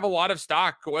 I have a lot of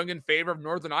stock going in favor of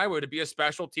Northern Iowa to be a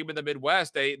special team in the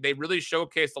Midwest. They really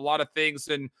showcased a lot of things,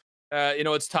 and,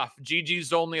 it's tough.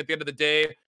 GG's only at the end of the day.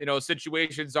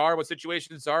 Situations are what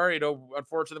situations are.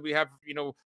 Unfortunately, we have,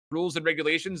 rules and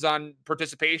regulations on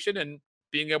participation and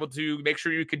being able to make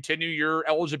sure you continue your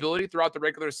eligibility throughout the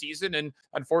regular season. And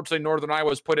unfortunately, Northern Iowa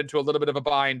was put into a little bit of a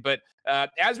bind. But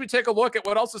as we take a look at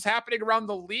what else is happening around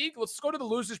the league, let's go to the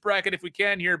losers bracket if we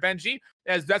can here, Benji,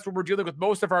 as that's where we're dealing with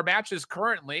most of our matches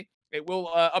currently. It will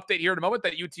update here in a moment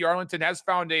that UT Arlington has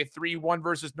found a 3-1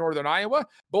 versus Northern Iowa.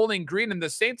 Bowling Green and the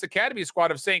Saints Academy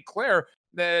squad of St. Clair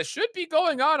should be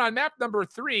going on map number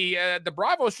 3. The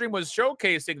Bravo stream was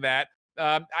showcasing that.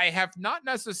 I have not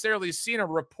necessarily seen a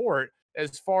report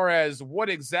as far as what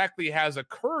exactly has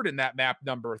occurred in that map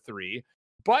number 3.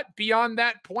 But beyond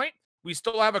that point, we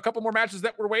still have a couple more matches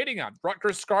that we're waiting on.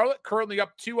 Rutgers Scarlet currently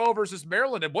up 2-0 versus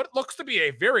Maryland, and what looks to be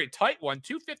a very tight one.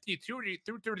 252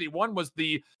 through 31 was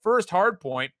the first hard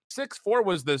point. 6-4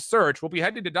 was the search. We'll be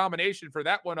heading to domination for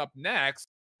that one up next.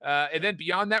 And then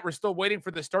beyond that, we're still waiting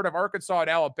for the start of Arkansas and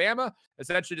Alabama,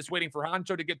 essentially just waiting for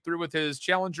Honcho to get through with his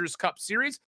Challengers Cup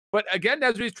series. But again,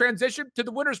 as we transition to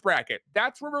the winners bracket,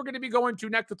 that's where we're going to be going to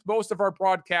next with most of our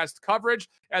broadcast coverage,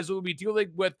 as we'll be dealing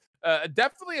with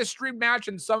definitely a stream match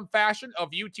in some fashion of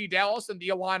UT Dallas and the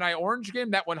Illini Orange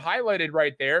game. That one highlighted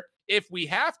right there. If we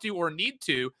have to or need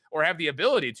to or have the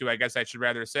ability to, I guess I should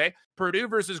rather say, Purdue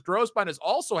versus Grossmont is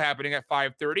also happening at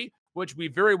 5:30, which we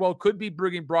very well could be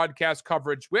bringing broadcast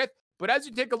coverage with. But as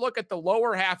you take a look at the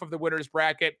lower half of the winners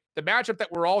bracket, the matchup that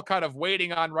we're all kind of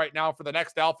waiting on right now for the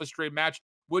next Alpha Stream match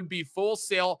would be Full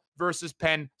Sail versus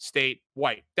Penn State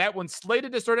White. That one's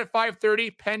slated to start at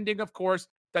 5:30, pending, of course,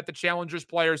 that the Challengers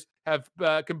players have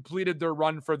completed their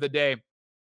run for the day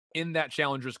in that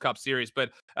Challengers Cup series.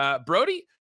 But Brody,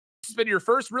 this has been your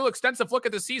first real extensive look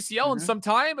at the CCL in some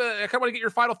time. I kind of want to get your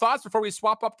final thoughts before we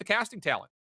swap up the casting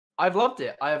talent. I've loved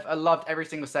it. I loved every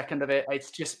single second of it. It's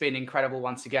just been incredible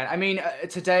once again. I mean,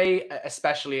 today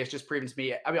especially has just proven to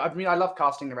me. I mean, I love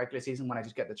casting the regular season when I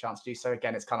just get the chance to do so.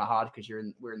 Again, it's kind of hard because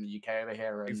we're in the UK over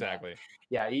here. And, exactly.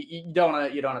 Yeah, you don't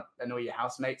want to annoy your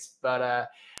housemates, but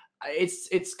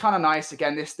it's kind of nice.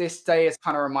 Again, this day has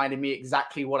kind of reminded me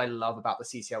exactly what I love about the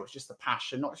CCL. It's just the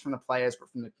passion, not just from the players, but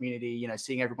from the community.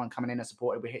 Seeing everyone coming in and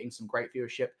supported. We're hitting some great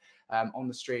viewership on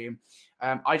the stream.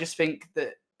 I just think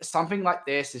that something like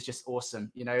this is just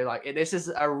awesome. This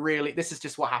is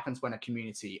just what happens when a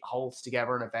community holds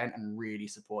together an event and really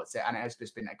supports it. And it has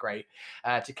just been great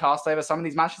to cast over some of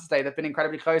these matches today. They've been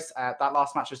incredibly close. That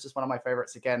last match was just one of my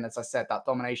favorites. Again, as I said, that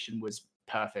domination was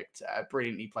perfect,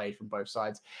 brilliantly played from both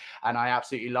sides, and I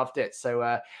absolutely loved it. So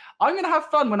I'm going to have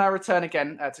fun when I return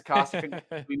again to cast. I think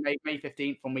we May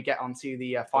 15th when we get onto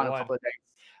the final couple of days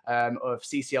of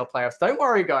CCL playoffs. Don't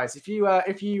worry, guys. If you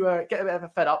get a bit of a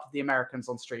fed up with the Americans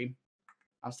on stream,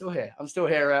 I'm still here. So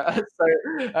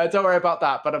don't worry about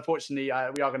that. But unfortunately, we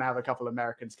are going to have a couple of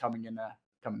Americans coming in.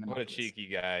 What a cheeky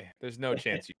guy! There's no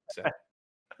chance you said.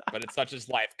 But it's such as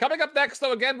life. Coming up next,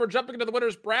 though, again, we're jumping into the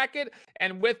winner's bracket.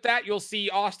 And with that, you'll see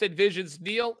Austin Visions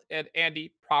Neal and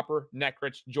Andy Proper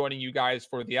Neckrich joining you guys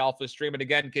for the Alpha stream. And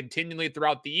again, continually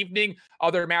throughout the evening,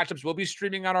 other matchups will be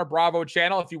streaming on our Bravo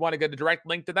channel. If you want to get a direct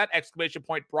link to that,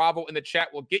 !Bravo in the chat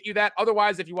will get you that.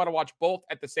 Otherwise, if you want to watch both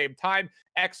at the same time,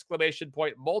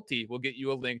 !Multi will get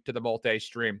you a link to the multi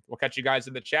stream. We'll catch you guys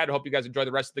in the chat. I hope you guys enjoy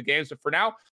the rest of the games. But for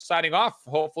now, signing off.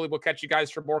 Hopefully, we'll catch you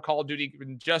guys for more Call of Duty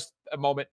in just a moment.